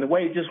never went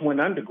away, it just went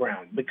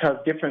underground because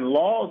different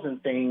laws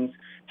and things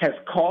has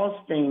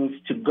caused things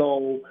to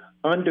go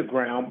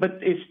underground, but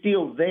it's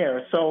still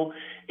there. So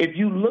if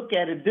you look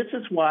at it, this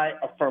is why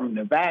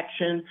affirmative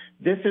action,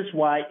 this is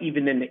why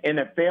even in the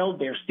NFL,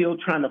 they're still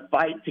trying to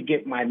fight to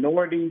get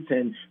minorities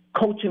and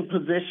coaching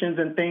positions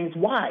and things.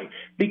 Why?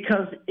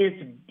 Because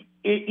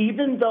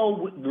even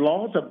though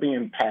laws are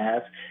being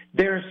passed,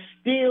 there's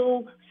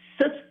still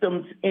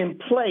systems in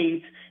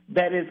place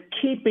that is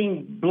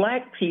keeping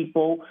black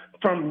people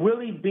from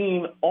really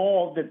being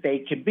all that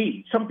they could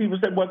be. Some people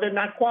say, well, they're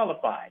not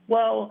qualified.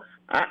 Well,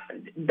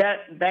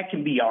 that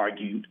can be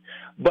argued.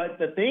 But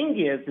the thing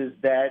is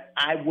that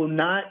I will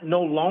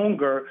no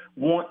longer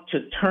want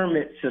to term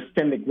it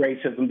systemic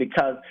racism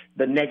because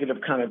the negative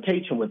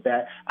connotation with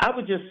that. I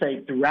would just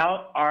say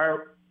throughout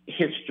our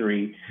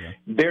history,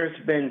 there's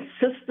been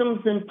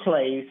systems in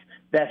place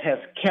that has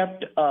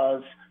kept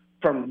us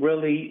from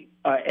really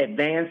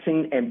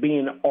advancing and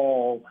being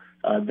all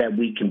that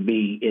we can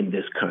be in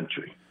this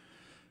country.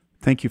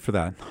 Thank you for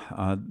that.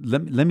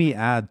 Let me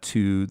add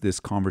to this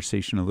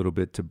conversation a little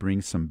bit to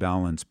bring some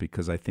balance,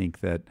 because I think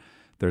that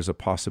there's a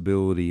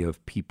possibility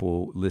of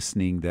people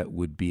listening that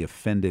would be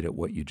offended at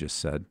what you just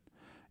said.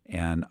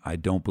 And I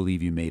don't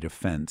believe you made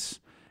offense.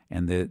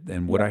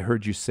 And what I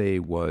heard you say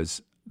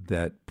was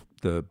that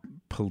the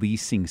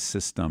policing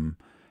system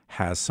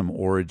has some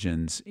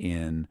origins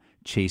in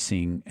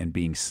chasing and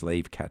being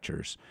slave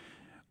catchers.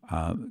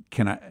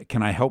 Can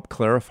I help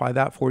clarify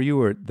that for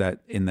you, or that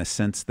in the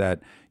sense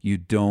that you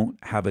don't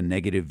have a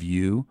negative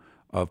view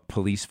of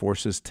police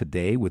forces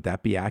today? Would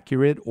that be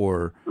accurate?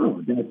 Or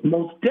that's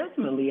most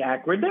definitely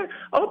accurate.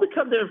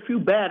 Because there are a few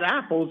bad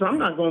apples, I'm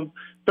not going to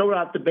throw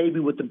out the baby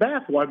with the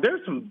bathwater.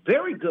 There's some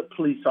very good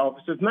police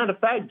officers. Matter of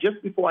fact,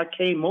 just before I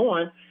came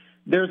on,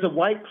 there's a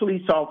white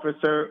police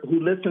officer who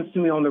listens to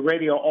me on the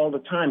radio all the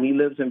time. He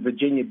lives in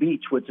Virginia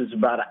Beach, which is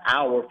about an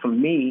hour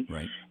from me.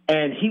 Right.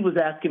 And he was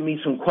asking me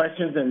some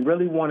questions and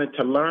really wanted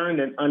to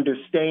learn and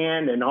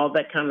understand and all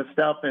that kind of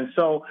stuff. And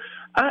so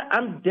I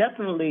am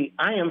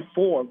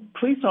for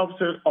police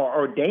officers are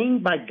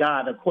ordained by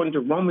God according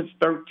to Romans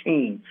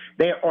 13.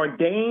 They're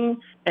ordained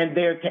and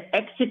they're to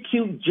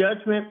execute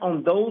judgment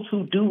on those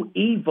who do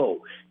evil.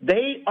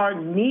 They are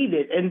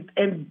needed. And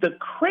the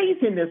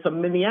craziness of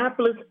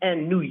Minneapolis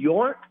and New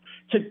York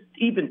to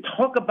even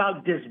talk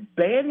about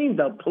disbanding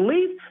the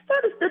police,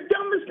 that is the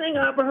dumbest thing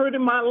I ever heard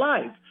in my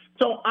life.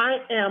 So I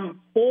am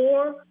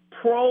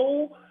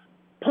pro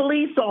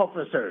police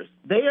officers.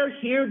 They are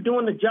here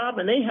doing the job,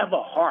 and they have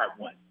a hard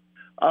one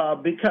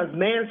because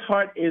man's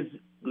heart is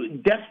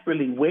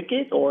desperately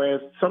wicked, or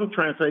as some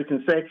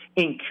translations say,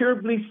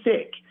 incurably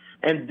sick.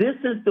 And this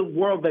is the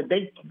world that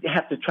they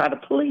have to try to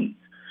police.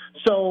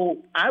 So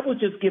I was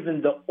just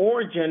given the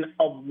origin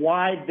of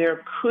why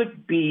there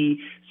could be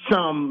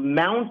some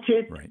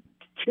mounted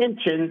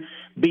tension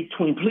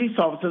between police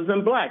officers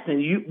and blacks.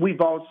 And we've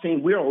all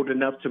seen, we're old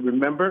enough to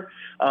remember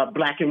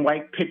black and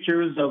white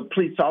pictures of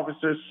police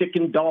officers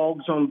sicking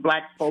dogs on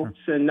black folks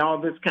and all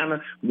this kind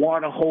of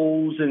water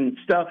holes and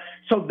stuff.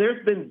 So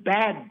there's been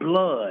bad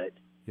blood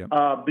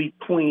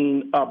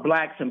between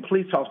blacks and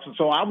police officers.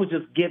 So I was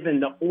just given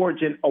the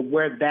origin of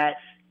where that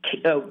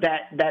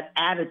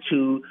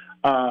attitude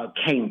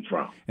came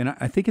from. And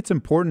I think it's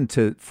important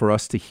for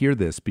us to hear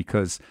this,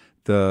 because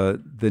the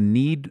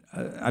need,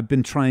 I've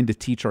been trying to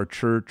teach our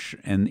church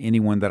and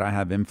anyone that I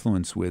have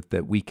influence with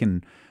that we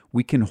can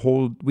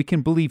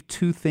believe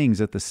two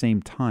things at the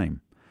same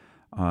time.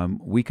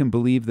 We can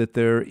believe that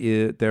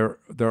there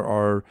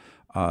are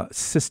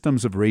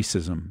systems of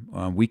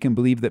racism. We can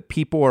believe that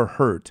people are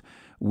hurt.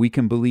 We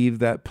can believe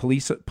that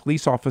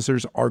police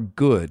officers are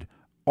good,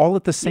 all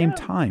at the same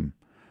time.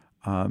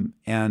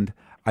 And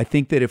I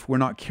think that if we're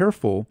not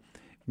careful,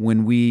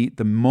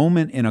 the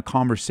moment in a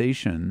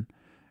conversation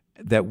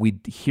that we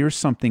hear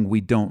something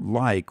we don't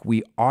like,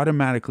 we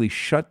automatically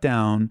shut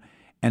down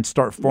and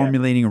start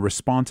formulating a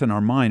response in our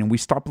mind, and we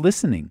stop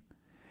listening.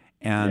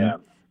 And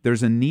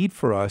there's a need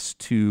for us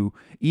to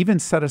even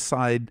set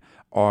aside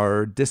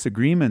our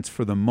disagreements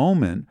for the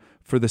moment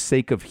for the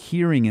sake of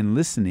hearing and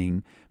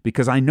listening,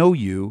 because I know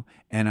you,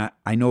 and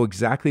I know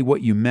exactly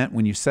what you meant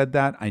when you said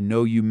that. I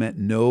know you meant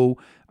no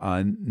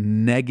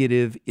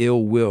negative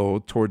ill will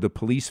toward the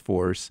police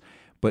force,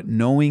 but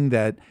knowing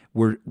that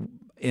we're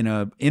in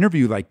an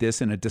interview like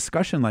this, in a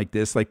discussion like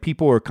this, like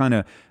people are kind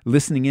of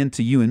listening in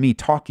to you and me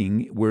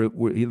talking,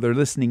 they're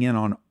listening in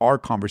on our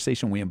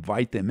conversation. We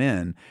invite them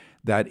in,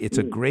 that it's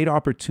a great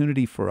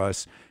opportunity for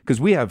us, because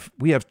we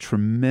have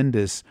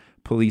tremendous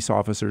police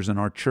officers in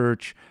our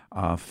church,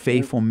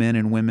 faithful men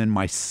and women.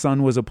 My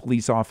son was a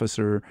police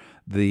officer.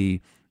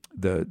 But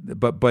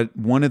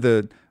one of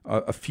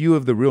a few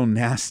of the real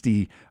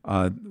nasty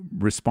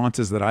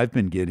responses that I've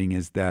been getting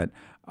is that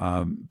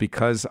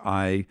because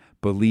I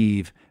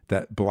believe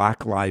that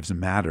Black Lives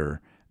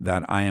Matter,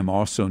 that I am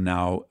also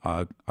now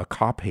a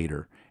cop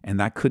hater, and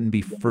that couldn't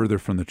be further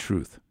from the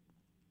truth.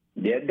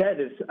 Yeah, that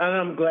is, and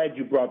I'm glad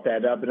you brought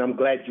that up, and I'm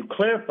glad you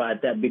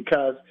clarified that,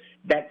 because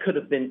that could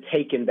have been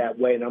taken that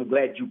way, and I'm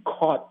glad you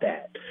caught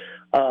that.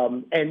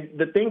 And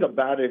the thing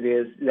about it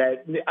is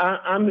that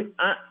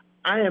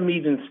I am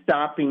even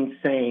stopping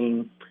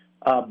saying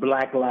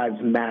Black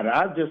Lives Matter.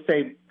 I'll just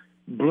say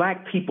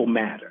Black people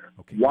matter.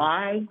 Okay.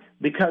 Why?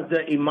 Because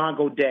the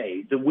Imago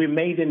Dei, that we're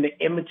made in the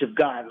image of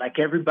God like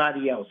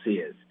everybody else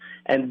is.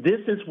 And this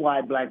is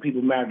why Black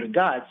people matter to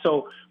God.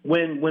 So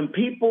when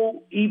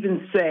people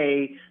even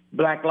say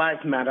Black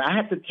Lives Matter, I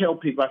have to tell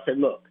people, I say,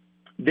 look,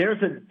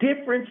 there's a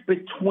difference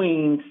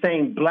between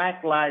saying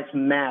Black Lives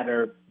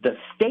Matter, the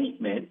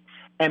statement,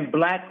 and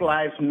Black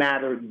Lives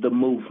Matter, the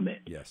movement.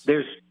 Yes.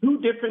 There's two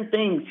different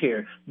things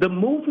here. The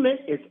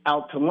movement is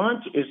out to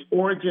lunch, its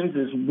origins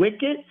is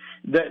wicked,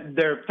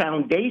 their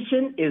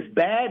foundation is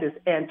bad, it's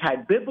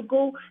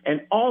anti-biblical,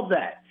 and all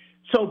that.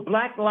 So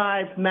Black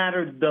Lives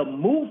Matter, the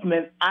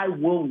movement, I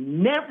will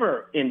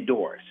never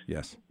endorse.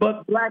 Yes.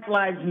 But Black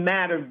Lives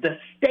Matter, the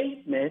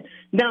statement.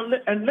 Now,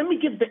 let me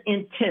give the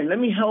intent. Let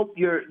me help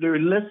your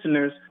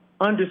listeners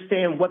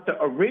understand what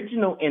the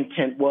original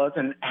intent was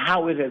and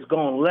how it has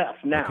gone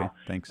left. Now, okay,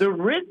 thanks. The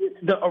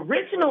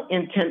original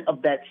intent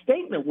of that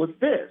statement was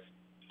this.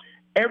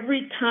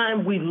 Every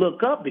time we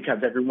look up, because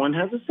everyone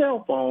has a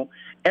cell phone,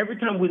 every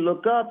time we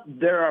look up,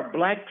 there are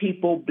Black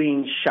people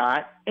being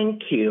shot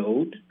and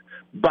killed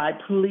by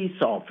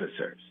police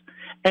officers.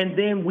 And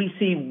then we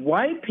see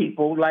white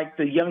people, like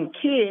the young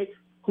kid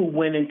who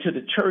went into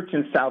the church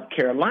in South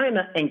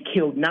Carolina and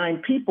killed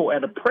 9 people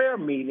at a prayer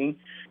meeting.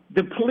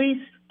 The police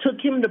took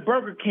him to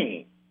Burger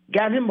King,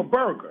 got him a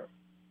burger.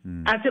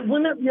 I said,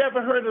 when have you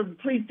ever heard of the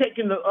police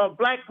taking a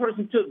Black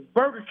person to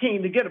Burger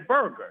King to get a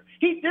burger?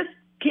 This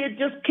kid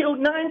just killed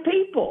 9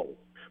 people.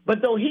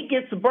 But though he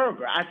gets a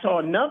burger, I saw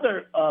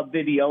another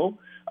video,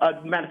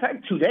 matter of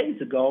fact, 2 days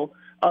ago,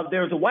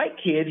 there was a white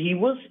kid. He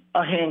was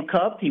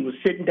handcuffed. He was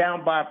sitting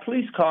down by a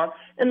police car,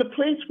 and the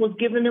police was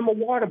giving him a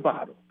water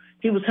bottle.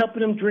 He was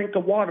helping him drink a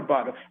water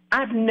bottle.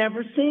 I've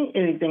never seen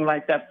anything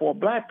like that for a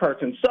Black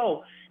person.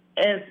 So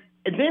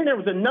and then there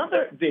was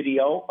another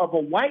video of a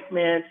white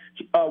man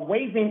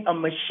waving a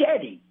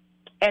machete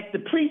at the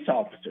police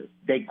officers.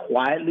 They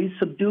quietly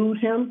subdued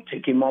him,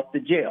 took him off the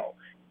jail.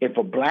 If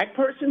a Black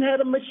person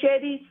had a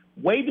machete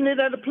waving it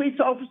at a police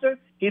officer,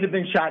 he'd have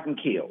been shot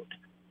and killed.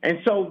 And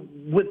so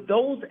with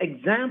those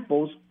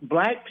examples,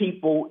 Black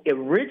people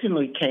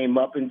originally came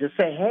up and just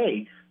say,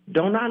 hey,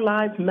 don't our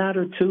lives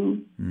matter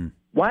too?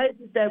 Why is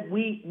it that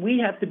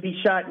we have to be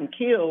shot and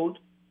killed,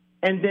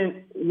 and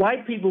then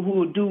white people who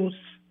will do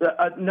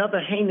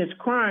another heinous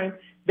crime,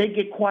 they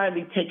get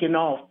quietly taken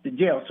off the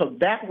jail? So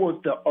that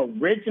was the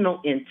original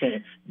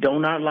intent.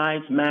 Don't our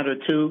lives matter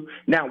too?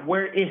 Now,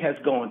 where it has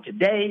gone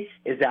today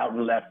is out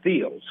in left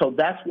field. So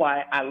that's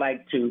why I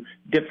like to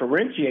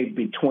differentiate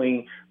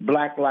between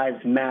Black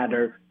Lives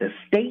Matter, the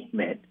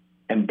statement,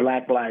 and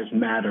Black Lives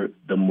Matter,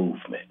 the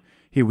movement.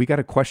 Here, we got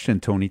a question,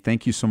 Tony.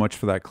 Thank you so much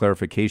for that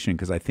clarification,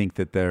 because I think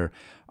that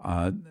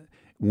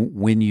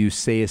when you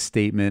say a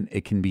statement,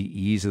 it can be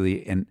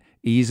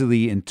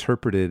easily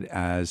interpreted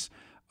as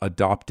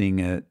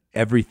adopting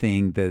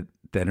everything that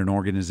an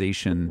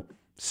organization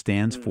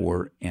stands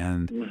for,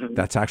 and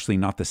that's actually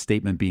not the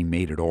statement being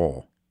made at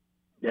all.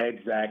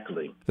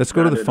 Exactly. Let's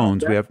go to the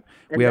phones. We have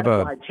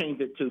why I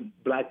changed it to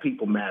Black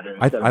People Matter.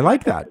 I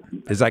like that.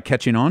 Is that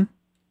catching on?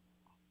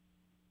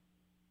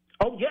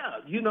 Oh, yeah.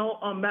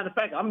 Matter of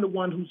fact, I'm the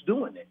one who's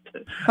doing it.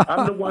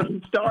 I'm the one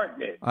who's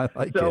starting it. I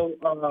like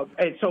it.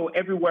 And so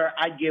everywhere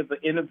I give an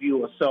interview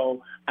or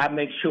so, I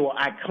make sure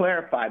I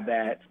clarify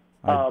that.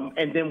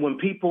 And then when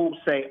people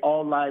say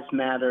all lives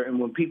matter and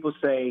when people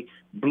say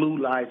blue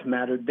lives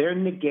matter, they're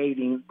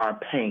negating our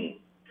pain.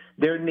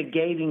 They're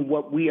negating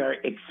what we are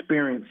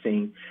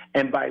experiencing.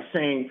 And by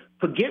saying,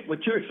 forget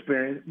what you're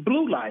experiencing,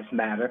 blue lives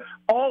matter,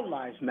 all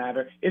lives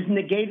matter, is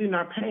negating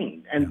our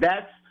pain. And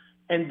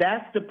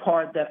that's the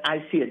part that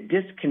I see a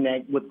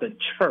disconnect with the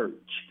church,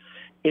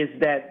 is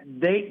that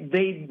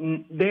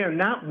they are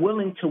not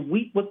willing to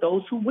weep with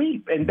those who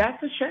weep. And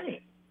that's a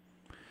shame.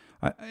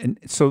 And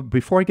so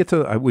before I get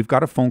to, we've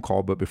got a phone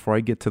call, but before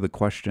I get to the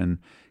question,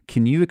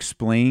 can you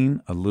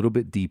explain a little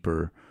bit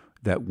deeper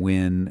that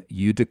when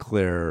you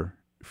declare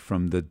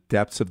from the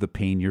depths of the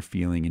pain you're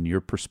feeling in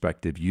your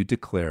perspective,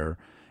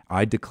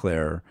 I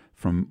declare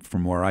from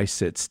where I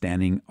sit,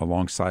 standing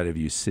alongside of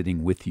you,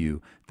 sitting with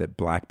you, that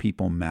Black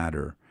people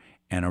matter,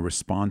 and a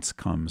response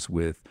comes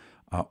with,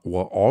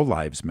 all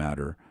lives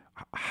matter.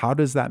 How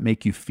does that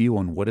make you feel,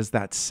 and what does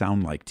that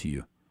sound like to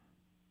you?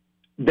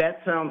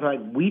 That sounds like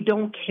we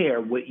don't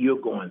care what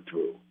you're going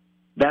through.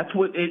 That's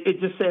what it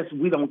just says.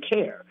 We don't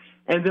care.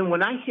 And then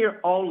when I hear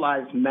all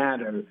lives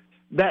matter,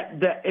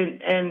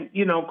 and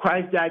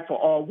Christ died for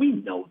all, we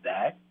know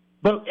that.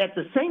 But at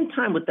the same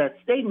time, with that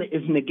statement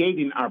is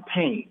negating our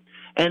pain.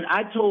 And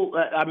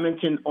I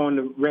mentioned on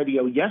the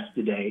radio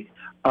yesterday,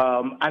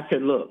 I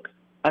said, look,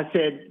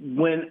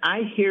 when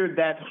I hear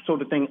that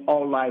sort of thing,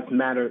 all lives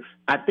matter,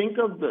 I think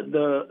of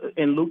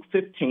in Luke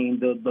 15,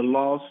 the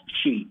lost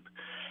sheep,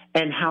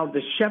 and how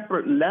the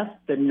shepherd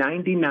left the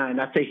 99.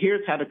 I say,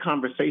 here's how the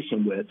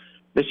conversation went.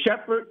 The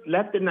shepherd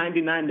left the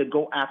 99 to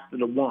go after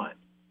the one.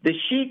 The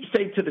sheep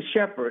say to the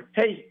shepherd,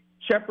 hey,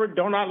 shepherd,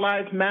 don't our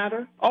lives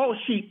matter? All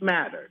sheep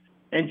matter.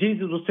 And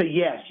Jesus will say,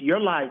 yes, your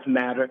lives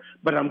matter,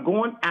 but I'm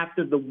going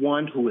after the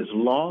one who is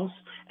lost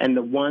and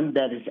the one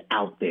that is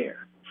out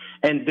there.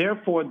 And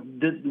therefore,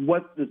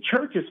 what the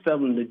church is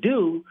failing to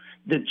do,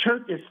 the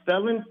church is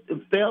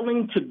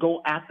failing to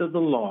go after the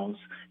lost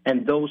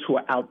and those who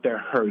are out there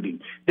hurting.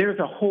 There's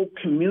a whole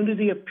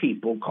community of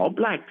people called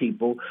black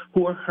people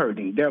who are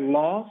hurting. They're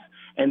lost,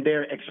 and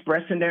they're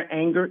expressing their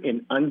anger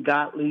in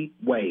ungodly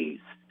ways.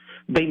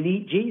 They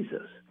need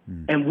Jesus.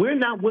 And we're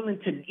not willing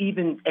to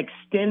even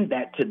extend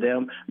that to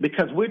them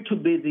because we're too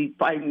busy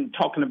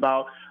talking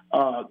about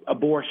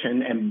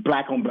abortion and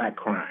black-on-black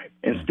crime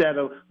instead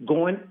of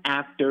going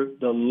after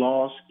the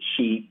lost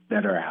sheep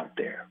that are out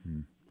there.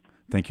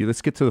 Thank you.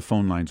 Let's get to the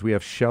phone lines. We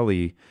have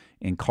Shelley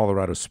in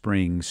Colorado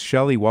Springs.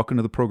 Shelley, welcome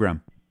to the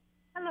program.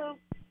 Hello.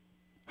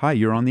 Hi,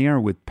 you're on the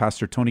air with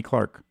Pastor Tony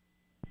Clark.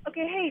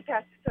 Okay, hey,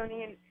 Pastor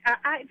Tony, and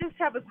I just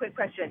have a quick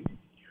question.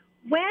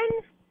 When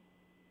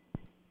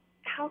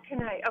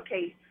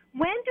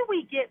do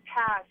we get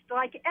past,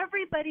 like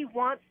everybody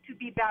wants to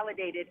be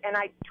validated, and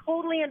I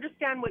totally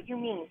understand what you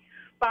mean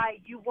by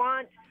you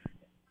want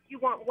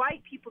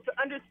white people to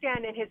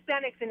understand and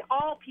Hispanics and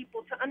all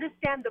people to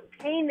understand the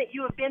pain that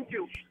you have been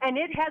through, and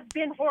it has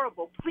been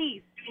horrible.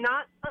 Please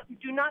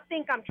do not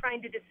think I'm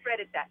trying to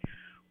discredit that.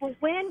 But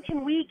when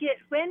do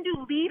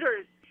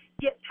leaders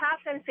get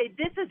past that and say,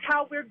 this is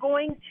how we're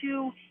going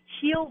to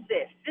heal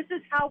this? This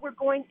is how we're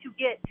going to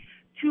get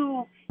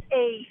to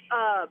a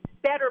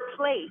better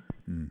place.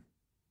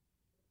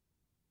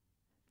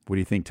 What do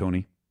you think,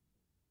 Tony?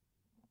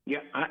 Yeah,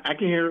 I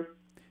can hear.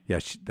 Yeah,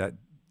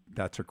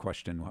 that's her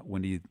question.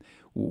 When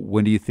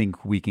do you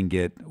think we can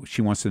get?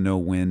 She wants to know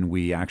when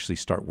we actually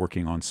start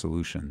working on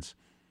solutions.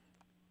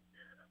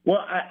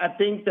 Well, I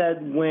think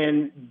that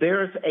when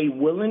there's a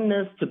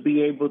willingness to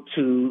be able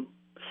to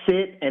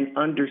sit and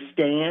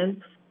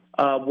understand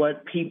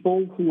what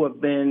people who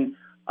have been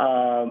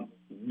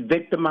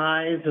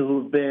victimized,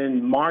 who've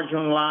been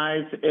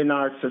marginalized in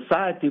our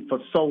society for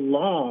so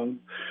long,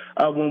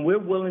 when we're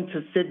willing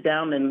to sit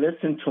down and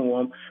listen to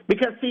them,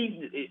 because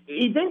see,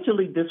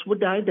 eventually this would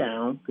die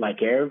down,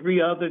 like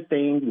every other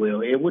thing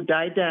will. It would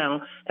die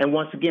down, and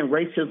once again,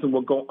 racism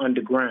will go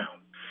underground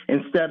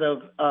instead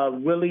of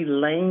really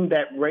laying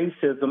that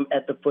racism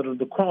at the foot of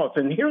the cross.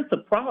 And here's the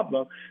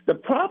problem. The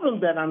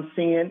problem that I'm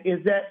seeing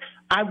is that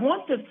I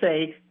want to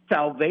say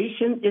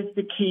salvation is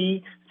the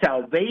key,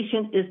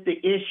 salvation is the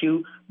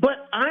issue,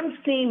 but I'm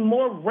seeing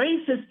more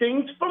racist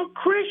things from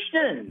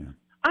Christians.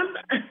 I'm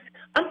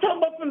talking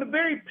about from the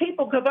very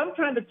people, because I'm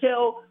trying to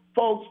tell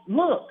folks,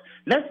 look,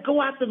 let's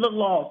go after the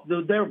lost.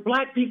 There are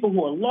black people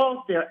who are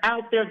lost. They're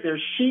out there.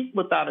 They're sheep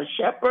without a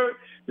shepherd.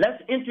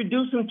 Let's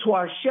introduce them to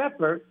our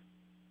shepherd.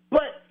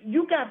 But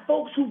you got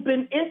folks who've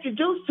been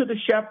introduced to the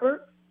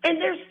shepherd,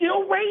 and they're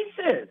still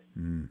racist.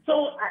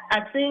 So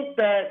I think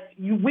that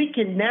we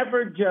can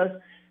never just,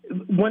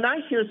 when I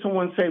hear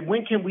someone say,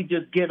 when can we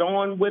just get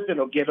on with it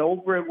or get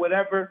over it,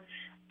 whatever,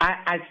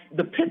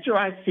 the picture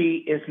I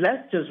see is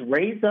let's just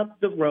raise up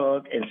the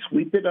rug and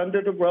sweep it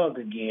under the rug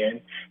again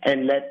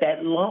and let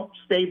that lump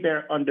stay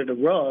there under the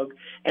rug.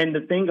 And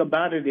the thing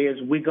about it is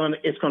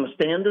it's going to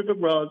stay under the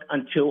rug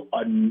until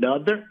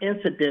another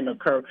incident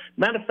occurs.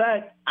 Matter of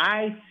fact,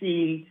 I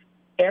see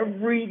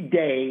every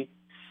day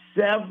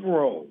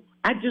several.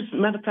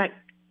 Matter of fact,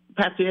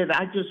 Pastor Ed,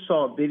 I just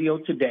saw a video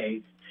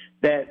today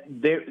that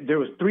there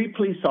was 3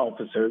 police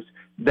officers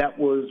that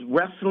was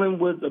wrestling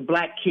with a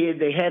black kid.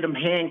 They had him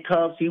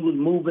handcuffed. He was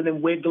moving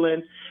and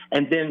wiggling.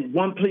 And then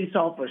one police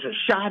officer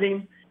shot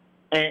him,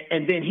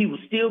 and then he was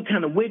still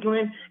kind of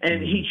wiggling,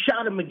 and he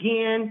shot him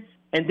again,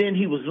 and then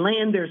he was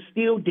laying there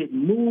still,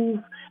 didn't move.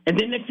 And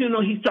then next thing you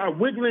know, he started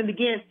wiggling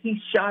again.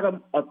 He shot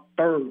him a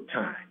 3rd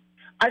time.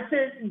 I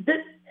said,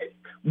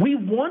 we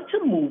want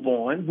to move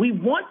on. We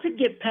want to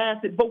get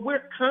past it, but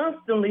we're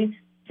constantly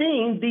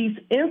seeing these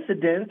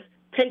incidents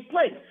take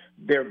place.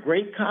 There are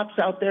great cops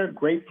out there,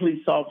 great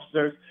police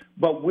officers,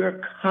 but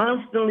we're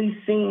constantly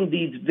seeing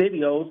these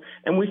videos,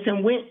 and we're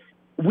saying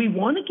we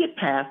want to get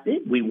past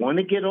it, we want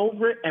to get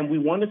over it, and we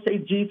want to say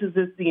Jesus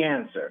is the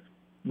answer.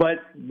 But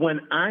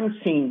when I'm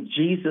seeing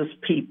Jesus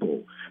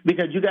people,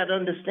 because you got to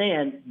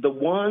understand, the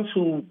ones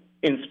who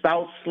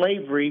espoused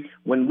slavery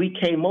when we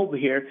came over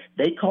here,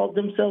 they called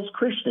themselves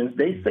Christians.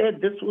 They said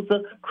this was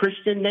a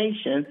Christian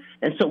nation.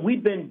 And so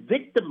we've been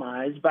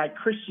victimized by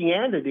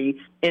Christianity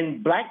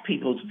in black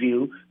people's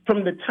view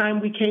from the time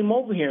we came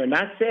over here. And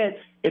I said,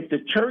 if the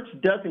church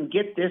doesn't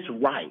get this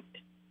right,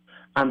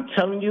 I'm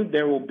telling you,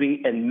 there will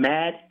be a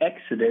mad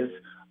exodus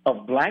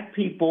of black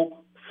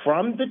people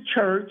from the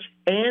church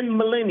and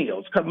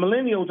millennials, because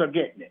millennials are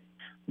getting it,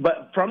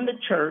 but from the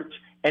church.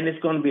 And it's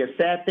going to be a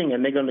sad thing,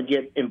 and they're going to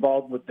get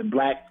involved with the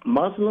black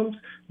Muslims,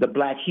 the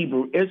black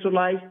Hebrew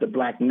Israelites, the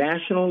black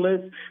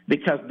nationalists,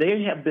 because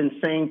they have been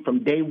saying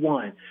from day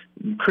one,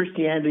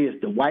 Christianity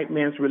is the white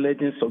man's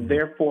religion, so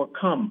therefore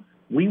come,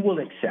 we will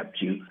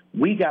accept you.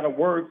 We got a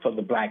word for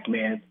the black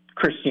man.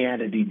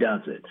 Christianity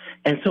does it.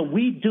 And so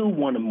we do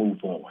want to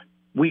move on.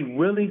 We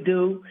really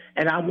do.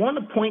 And I want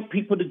to point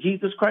people to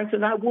Jesus Christ,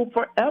 and I will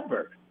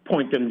forever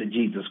point them to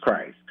Jesus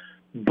Christ.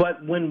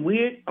 But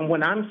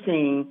when I'm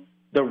seeing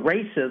the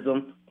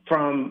racism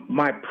from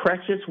my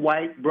precious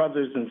white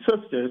brothers and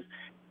sisters,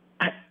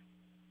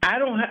 I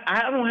don't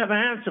have an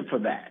answer for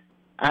that.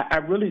 I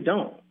really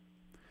don't.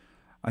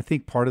 I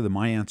think part of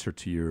my answer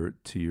to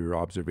your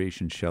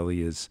observation,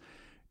 Shelley, is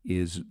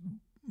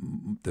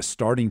the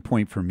starting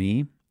point for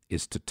me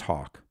is to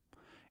talk,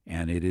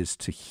 and it is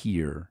to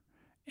hear,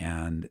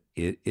 and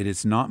it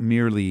is not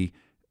merely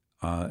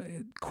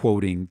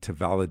quoting to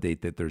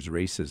validate that there's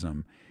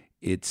racism.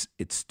 It's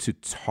to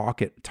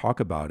talk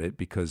about it,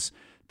 because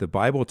the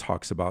Bible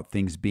talks about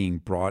things being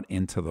brought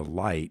into the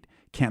light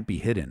can't be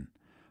hidden.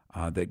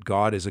 That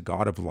God is a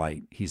God of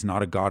light. He's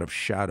not a God of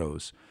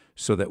shadows.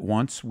 So that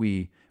once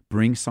we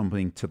bring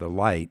something to the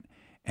light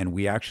and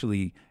we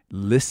actually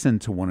listen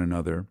to one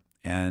another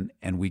and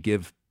we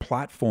give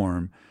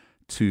platform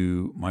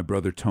to my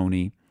brother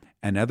Tony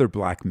and other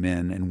black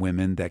men and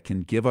women that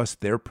can give us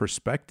their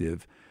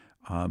perspective.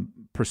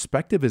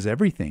 Perspective is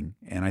everything,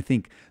 and I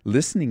think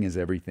listening is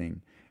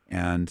everything.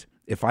 And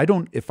if I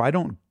don't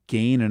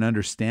gain an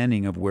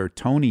understanding of where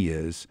Tony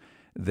is,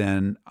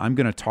 then I'm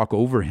going to talk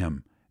over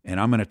him and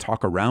I'm going to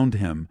talk around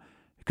him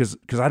because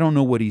I don't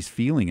know what he's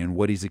feeling and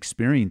what he's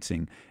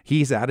experiencing.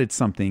 He's added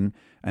something,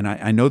 and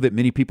I know that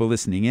many people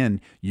listening in,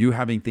 you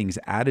having things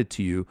added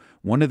to you.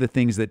 One of the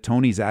things that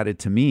Tony's added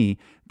to me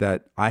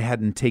that I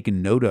hadn't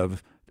taken note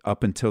of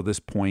up until this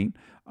point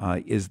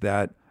is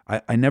that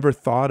I never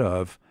thought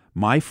of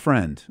my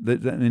friend,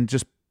 and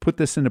just put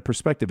this into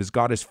perspective, as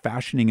God is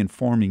fashioning and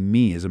forming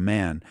me as a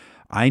man.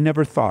 I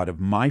never thought of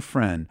my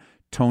friend,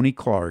 Tony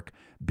Clark,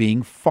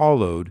 being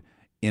followed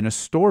in a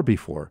store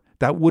before.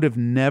 I would have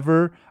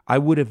never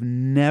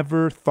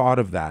thought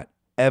of that,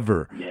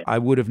 ever. Yeah. I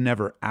would have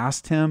never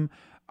asked him.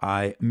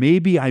 I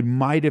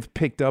might have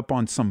picked up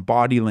on some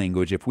body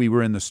language if we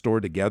were in the store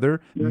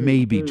together,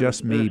 maybe,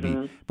 just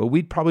maybe. But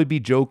we'd probably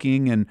be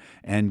joking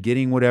and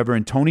getting whatever,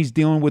 and Tony's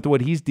dealing with what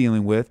he's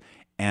dealing with,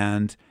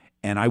 and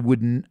I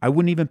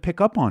wouldn't even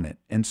pick up on it.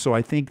 And so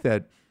I think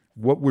that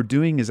what we're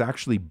doing is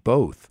actually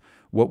both.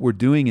 What we're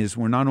doing is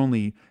we're not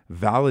only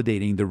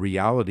validating the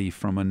reality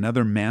from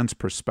another man's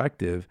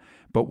perspective,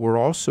 but we're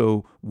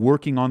also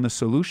working on the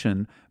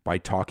solution by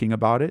talking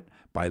about it,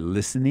 by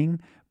listening,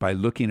 by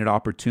looking at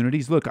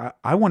opportunities. Look,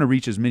 I want to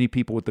reach as many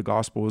people with the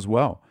gospel as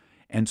well.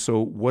 And so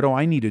what do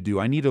I need to do?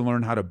 I need to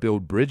learn how to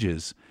build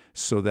bridges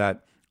so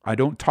that I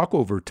don't talk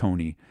over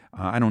Tony.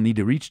 I don't need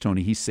to reach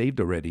Tony. He's saved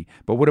already.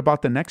 But what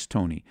about the next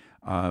Tony?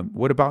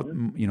 What about,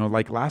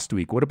 like last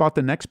week? What about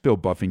the next Bill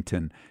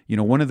Buffington?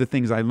 One of the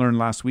things I learned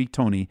last week,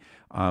 Tony,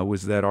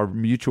 was that our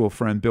mutual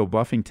friend Bill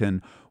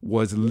Buffington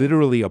was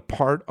literally a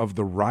part of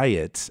the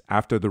riots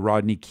after the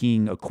Rodney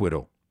King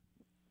acquittal.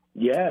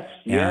 Yes.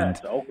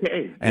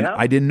 Okay. And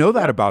I didn't know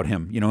that about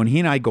him, and he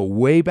and I go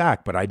way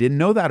back, but I didn't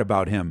know that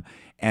about him.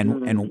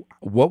 And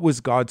what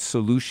was God's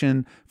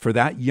solution for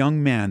that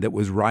young man that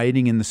was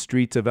rioting in the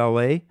streets of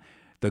L.A.?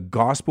 The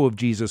gospel of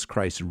Jesus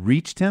Christ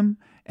reached him,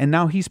 and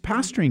now he's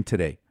pastoring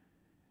today.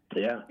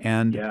 Yeah.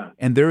 And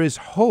there is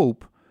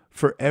hope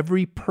for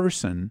every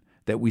person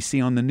that we see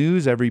on the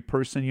news, every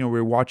person. We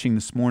were watching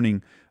this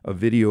morning a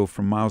video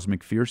from Miles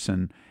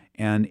McPherson,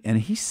 and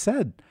he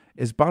said,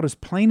 it's about as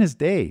plain as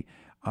day,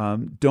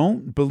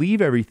 don't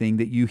believe everything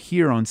that you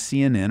hear on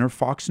CNN or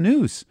Fox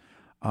News.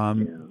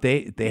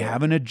 They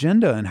have an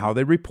agenda in how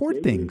they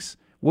report things.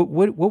 What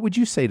would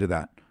you say to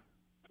that?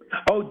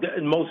 Oh,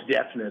 most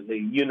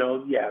definitely.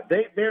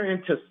 They're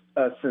into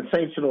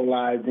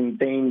sensationalizing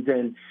things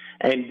and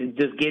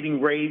just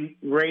getting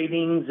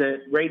ratings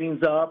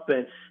up,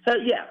 and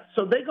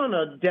so they're going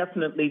to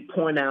definitely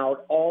point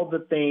out all the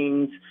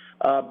things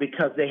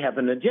because they have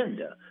an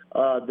agenda.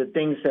 The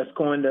things that's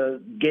going to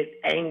get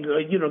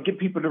angry, get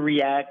people to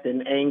react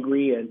and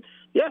angry, and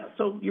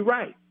so you're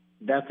right.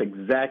 That's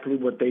exactly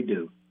what they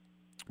do.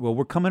 Well,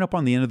 we're coming up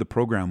on the end of the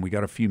program. We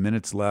got a few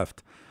minutes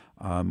left.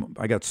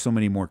 I got so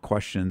many more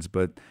questions,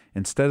 but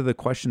instead of the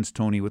questions,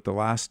 Tony, with the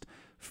last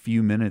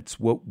few minutes,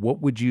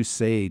 what would you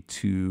say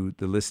to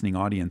the listening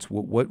audience?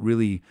 What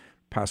really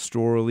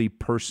pastorally,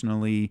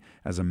 personally,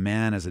 as a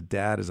man, as a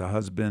dad, as a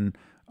husband,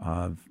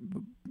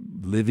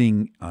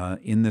 living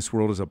in this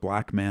world as a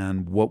black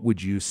man, what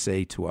would you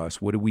say to us?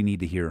 What do we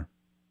need to hear?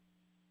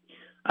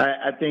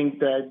 I think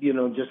that,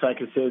 just like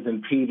it says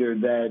in Peter,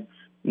 that,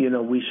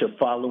 we should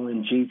follow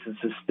in Jesus'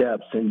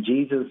 steps. And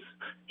Jesus,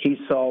 he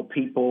saw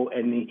people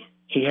and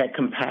he had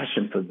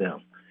compassion for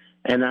them.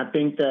 And I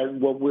think that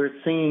what we're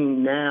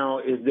seeing now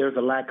is there's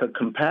a lack of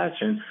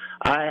compassion.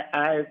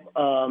 I've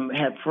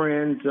had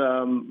friends,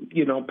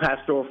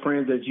 pastoral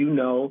friends, as you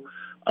know,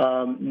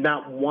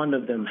 not one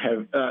of them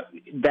have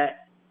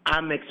that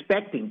I'm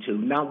expecting to.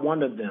 Not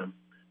one of them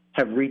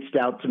have reached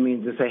out to me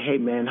and just say, "Hey,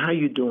 man, how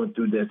you doing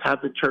through this?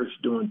 How's the church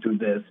doing through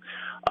this?"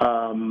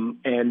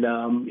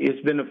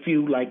 It's been a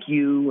few like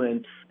you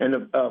and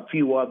a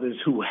few others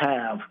who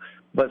have,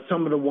 but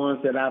some of the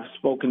ones that I've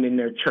spoken in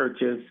their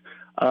churches.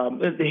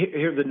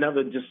 Here's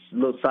another just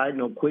little side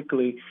note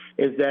quickly,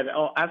 is that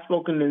I've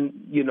spoken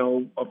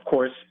in, of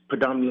course,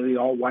 predominantly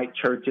all white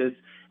churches,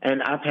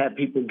 And I've had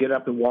people get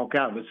up and walk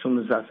out as soon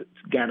as I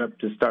got up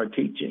to start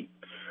teaching.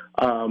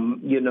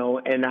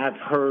 And I've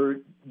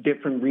heard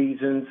different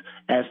reasons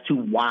as to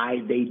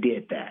why they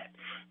did that.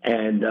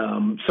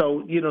 And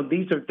so,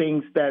 these are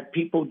things that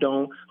people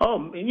don't,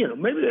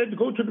 maybe they had to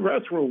go to the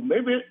restroom.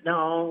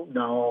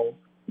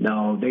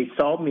 No. They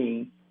saw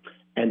me,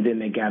 and then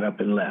they got up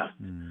and left.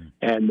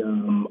 And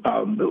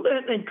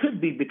it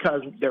could be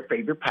because their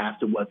favorite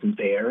pastor wasn't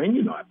there, and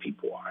you know how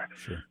people are.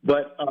 Sure.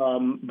 But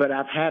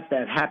I've had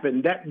that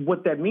happen.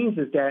 What that means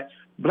is that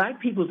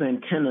Black people's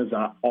antennas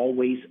are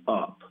always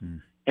up.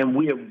 And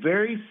we are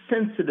very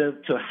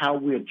sensitive to how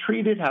we're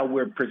treated, how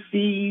we're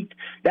perceived.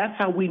 That's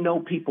how we know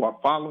people are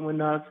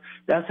following us.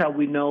 That's how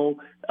we know,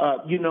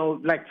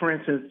 like, for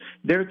instance,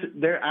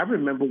 I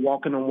remember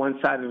walking on one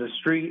side of the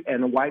street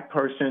and a white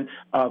person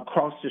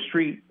crossed the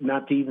street,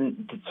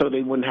 so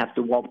they wouldn't have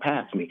to walk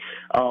past me.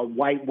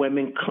 White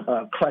women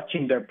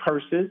clutching their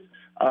purses.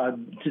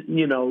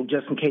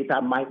 Just in case I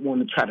might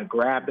want to try to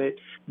grab it.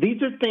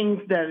 These are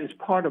things that is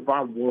part of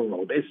our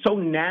world. It's so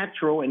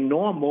natural and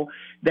normal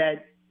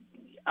that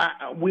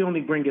we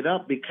only bring it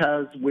up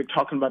because we're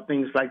talking about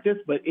things like this,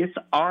 but it's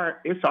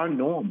our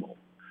normal.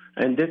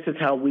 And this is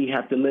how we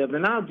have to live.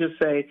 And I'll just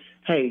say,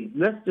 hey,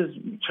 let's just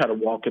try to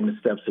walk in the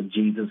steps of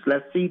Jesus.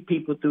 Let's see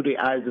people through the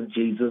eyes of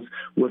Jesus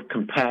with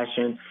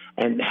compassion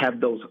and have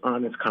those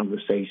honest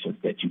conversations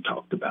that you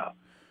talked about.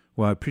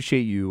 Well, I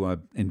appreciate you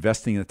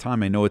investing the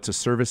time. I know it's a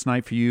service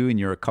night for you, and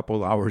you're a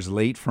couple hours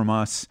late from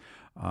us.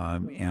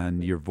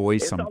 And your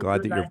voice, I'm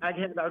glad that you're... I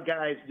had our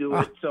guys do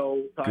it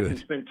so I can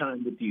spend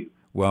time with you.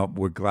 Well,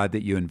 we're glad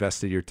that you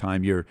invested your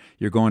time. You're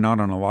going out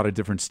on a lot of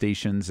different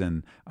stations,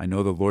 and I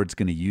know the Lord's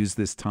going to use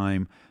this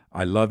time.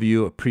 I love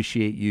you,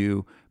 appreciate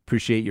your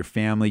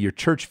family, your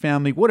church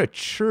family. What a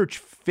church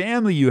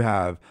family you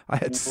have. I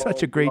had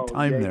such a great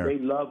time there. They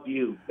love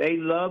you. They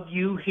love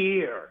you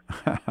here.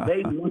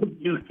 They love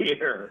you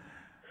here.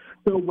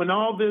 So when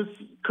all this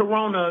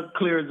corona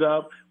clears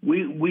up,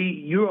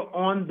 you're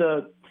on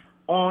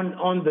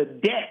the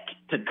deck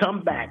to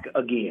come back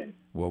again.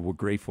 Well, we're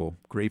grateful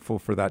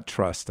for that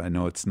trust. I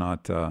know it's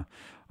not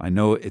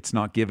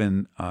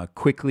given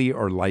quickly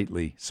or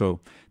lightly. So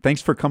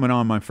thanks for coming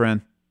on, my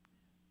friend.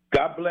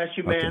 God bless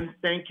you, man. Okay.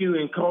 Thank you.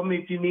 And call me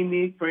if you need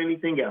me for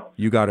anything else.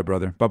 You got it,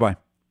 brother. Bye-bye.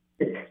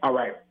 All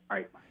right.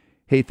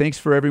 Hey, thanks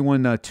for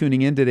everyone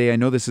tuning in today. I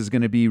know this is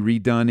going to be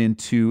redone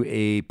into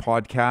a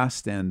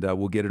podcast, and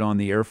we'll get it on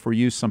the air for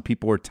you. Some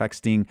people are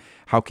texting,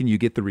 how can you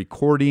get the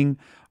recording?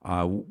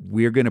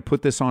 We're going to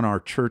put this on our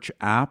church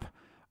app.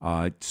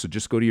 So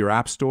just go to your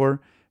app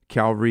store,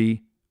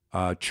 Calvary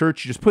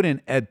Church. Just put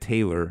in Ed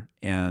Taylor,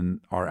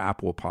 and our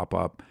app will pop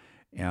up.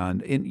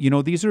 And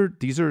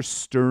these are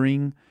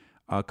stirring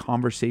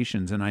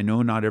conversations, and I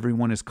know not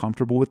everyone is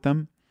comfortable with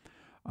them.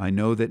 I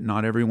know that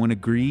not everyone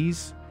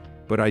agrees,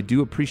 but I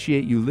do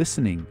appreciate you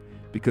listening,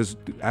 because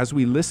as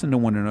we listen to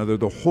one another,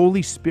 the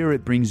Holy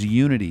Spirit brings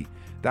unity.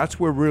 That's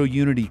where real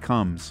unity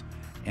comes.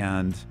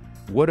 And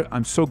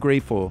I'm so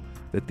grateful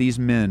that these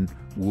men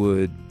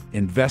would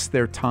invest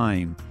their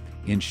time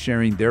in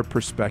sharing their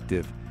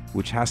perspective,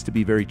 which has to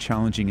be very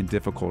challenging and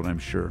difficult, I'm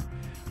sure.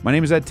 My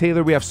name is Ed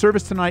Taylor. We have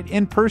service tonight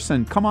in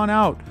person. Come on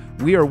out.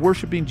 We are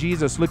worshiping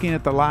Jesus, looking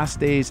at the last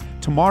days.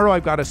 Tomorrow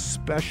I've got a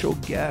special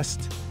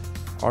guest,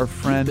 our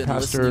friend, You've been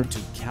Pastor.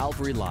 listening to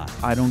Calvary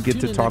Live. I don't get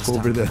to talk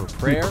over the for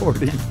prayer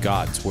recording. and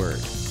God's Word.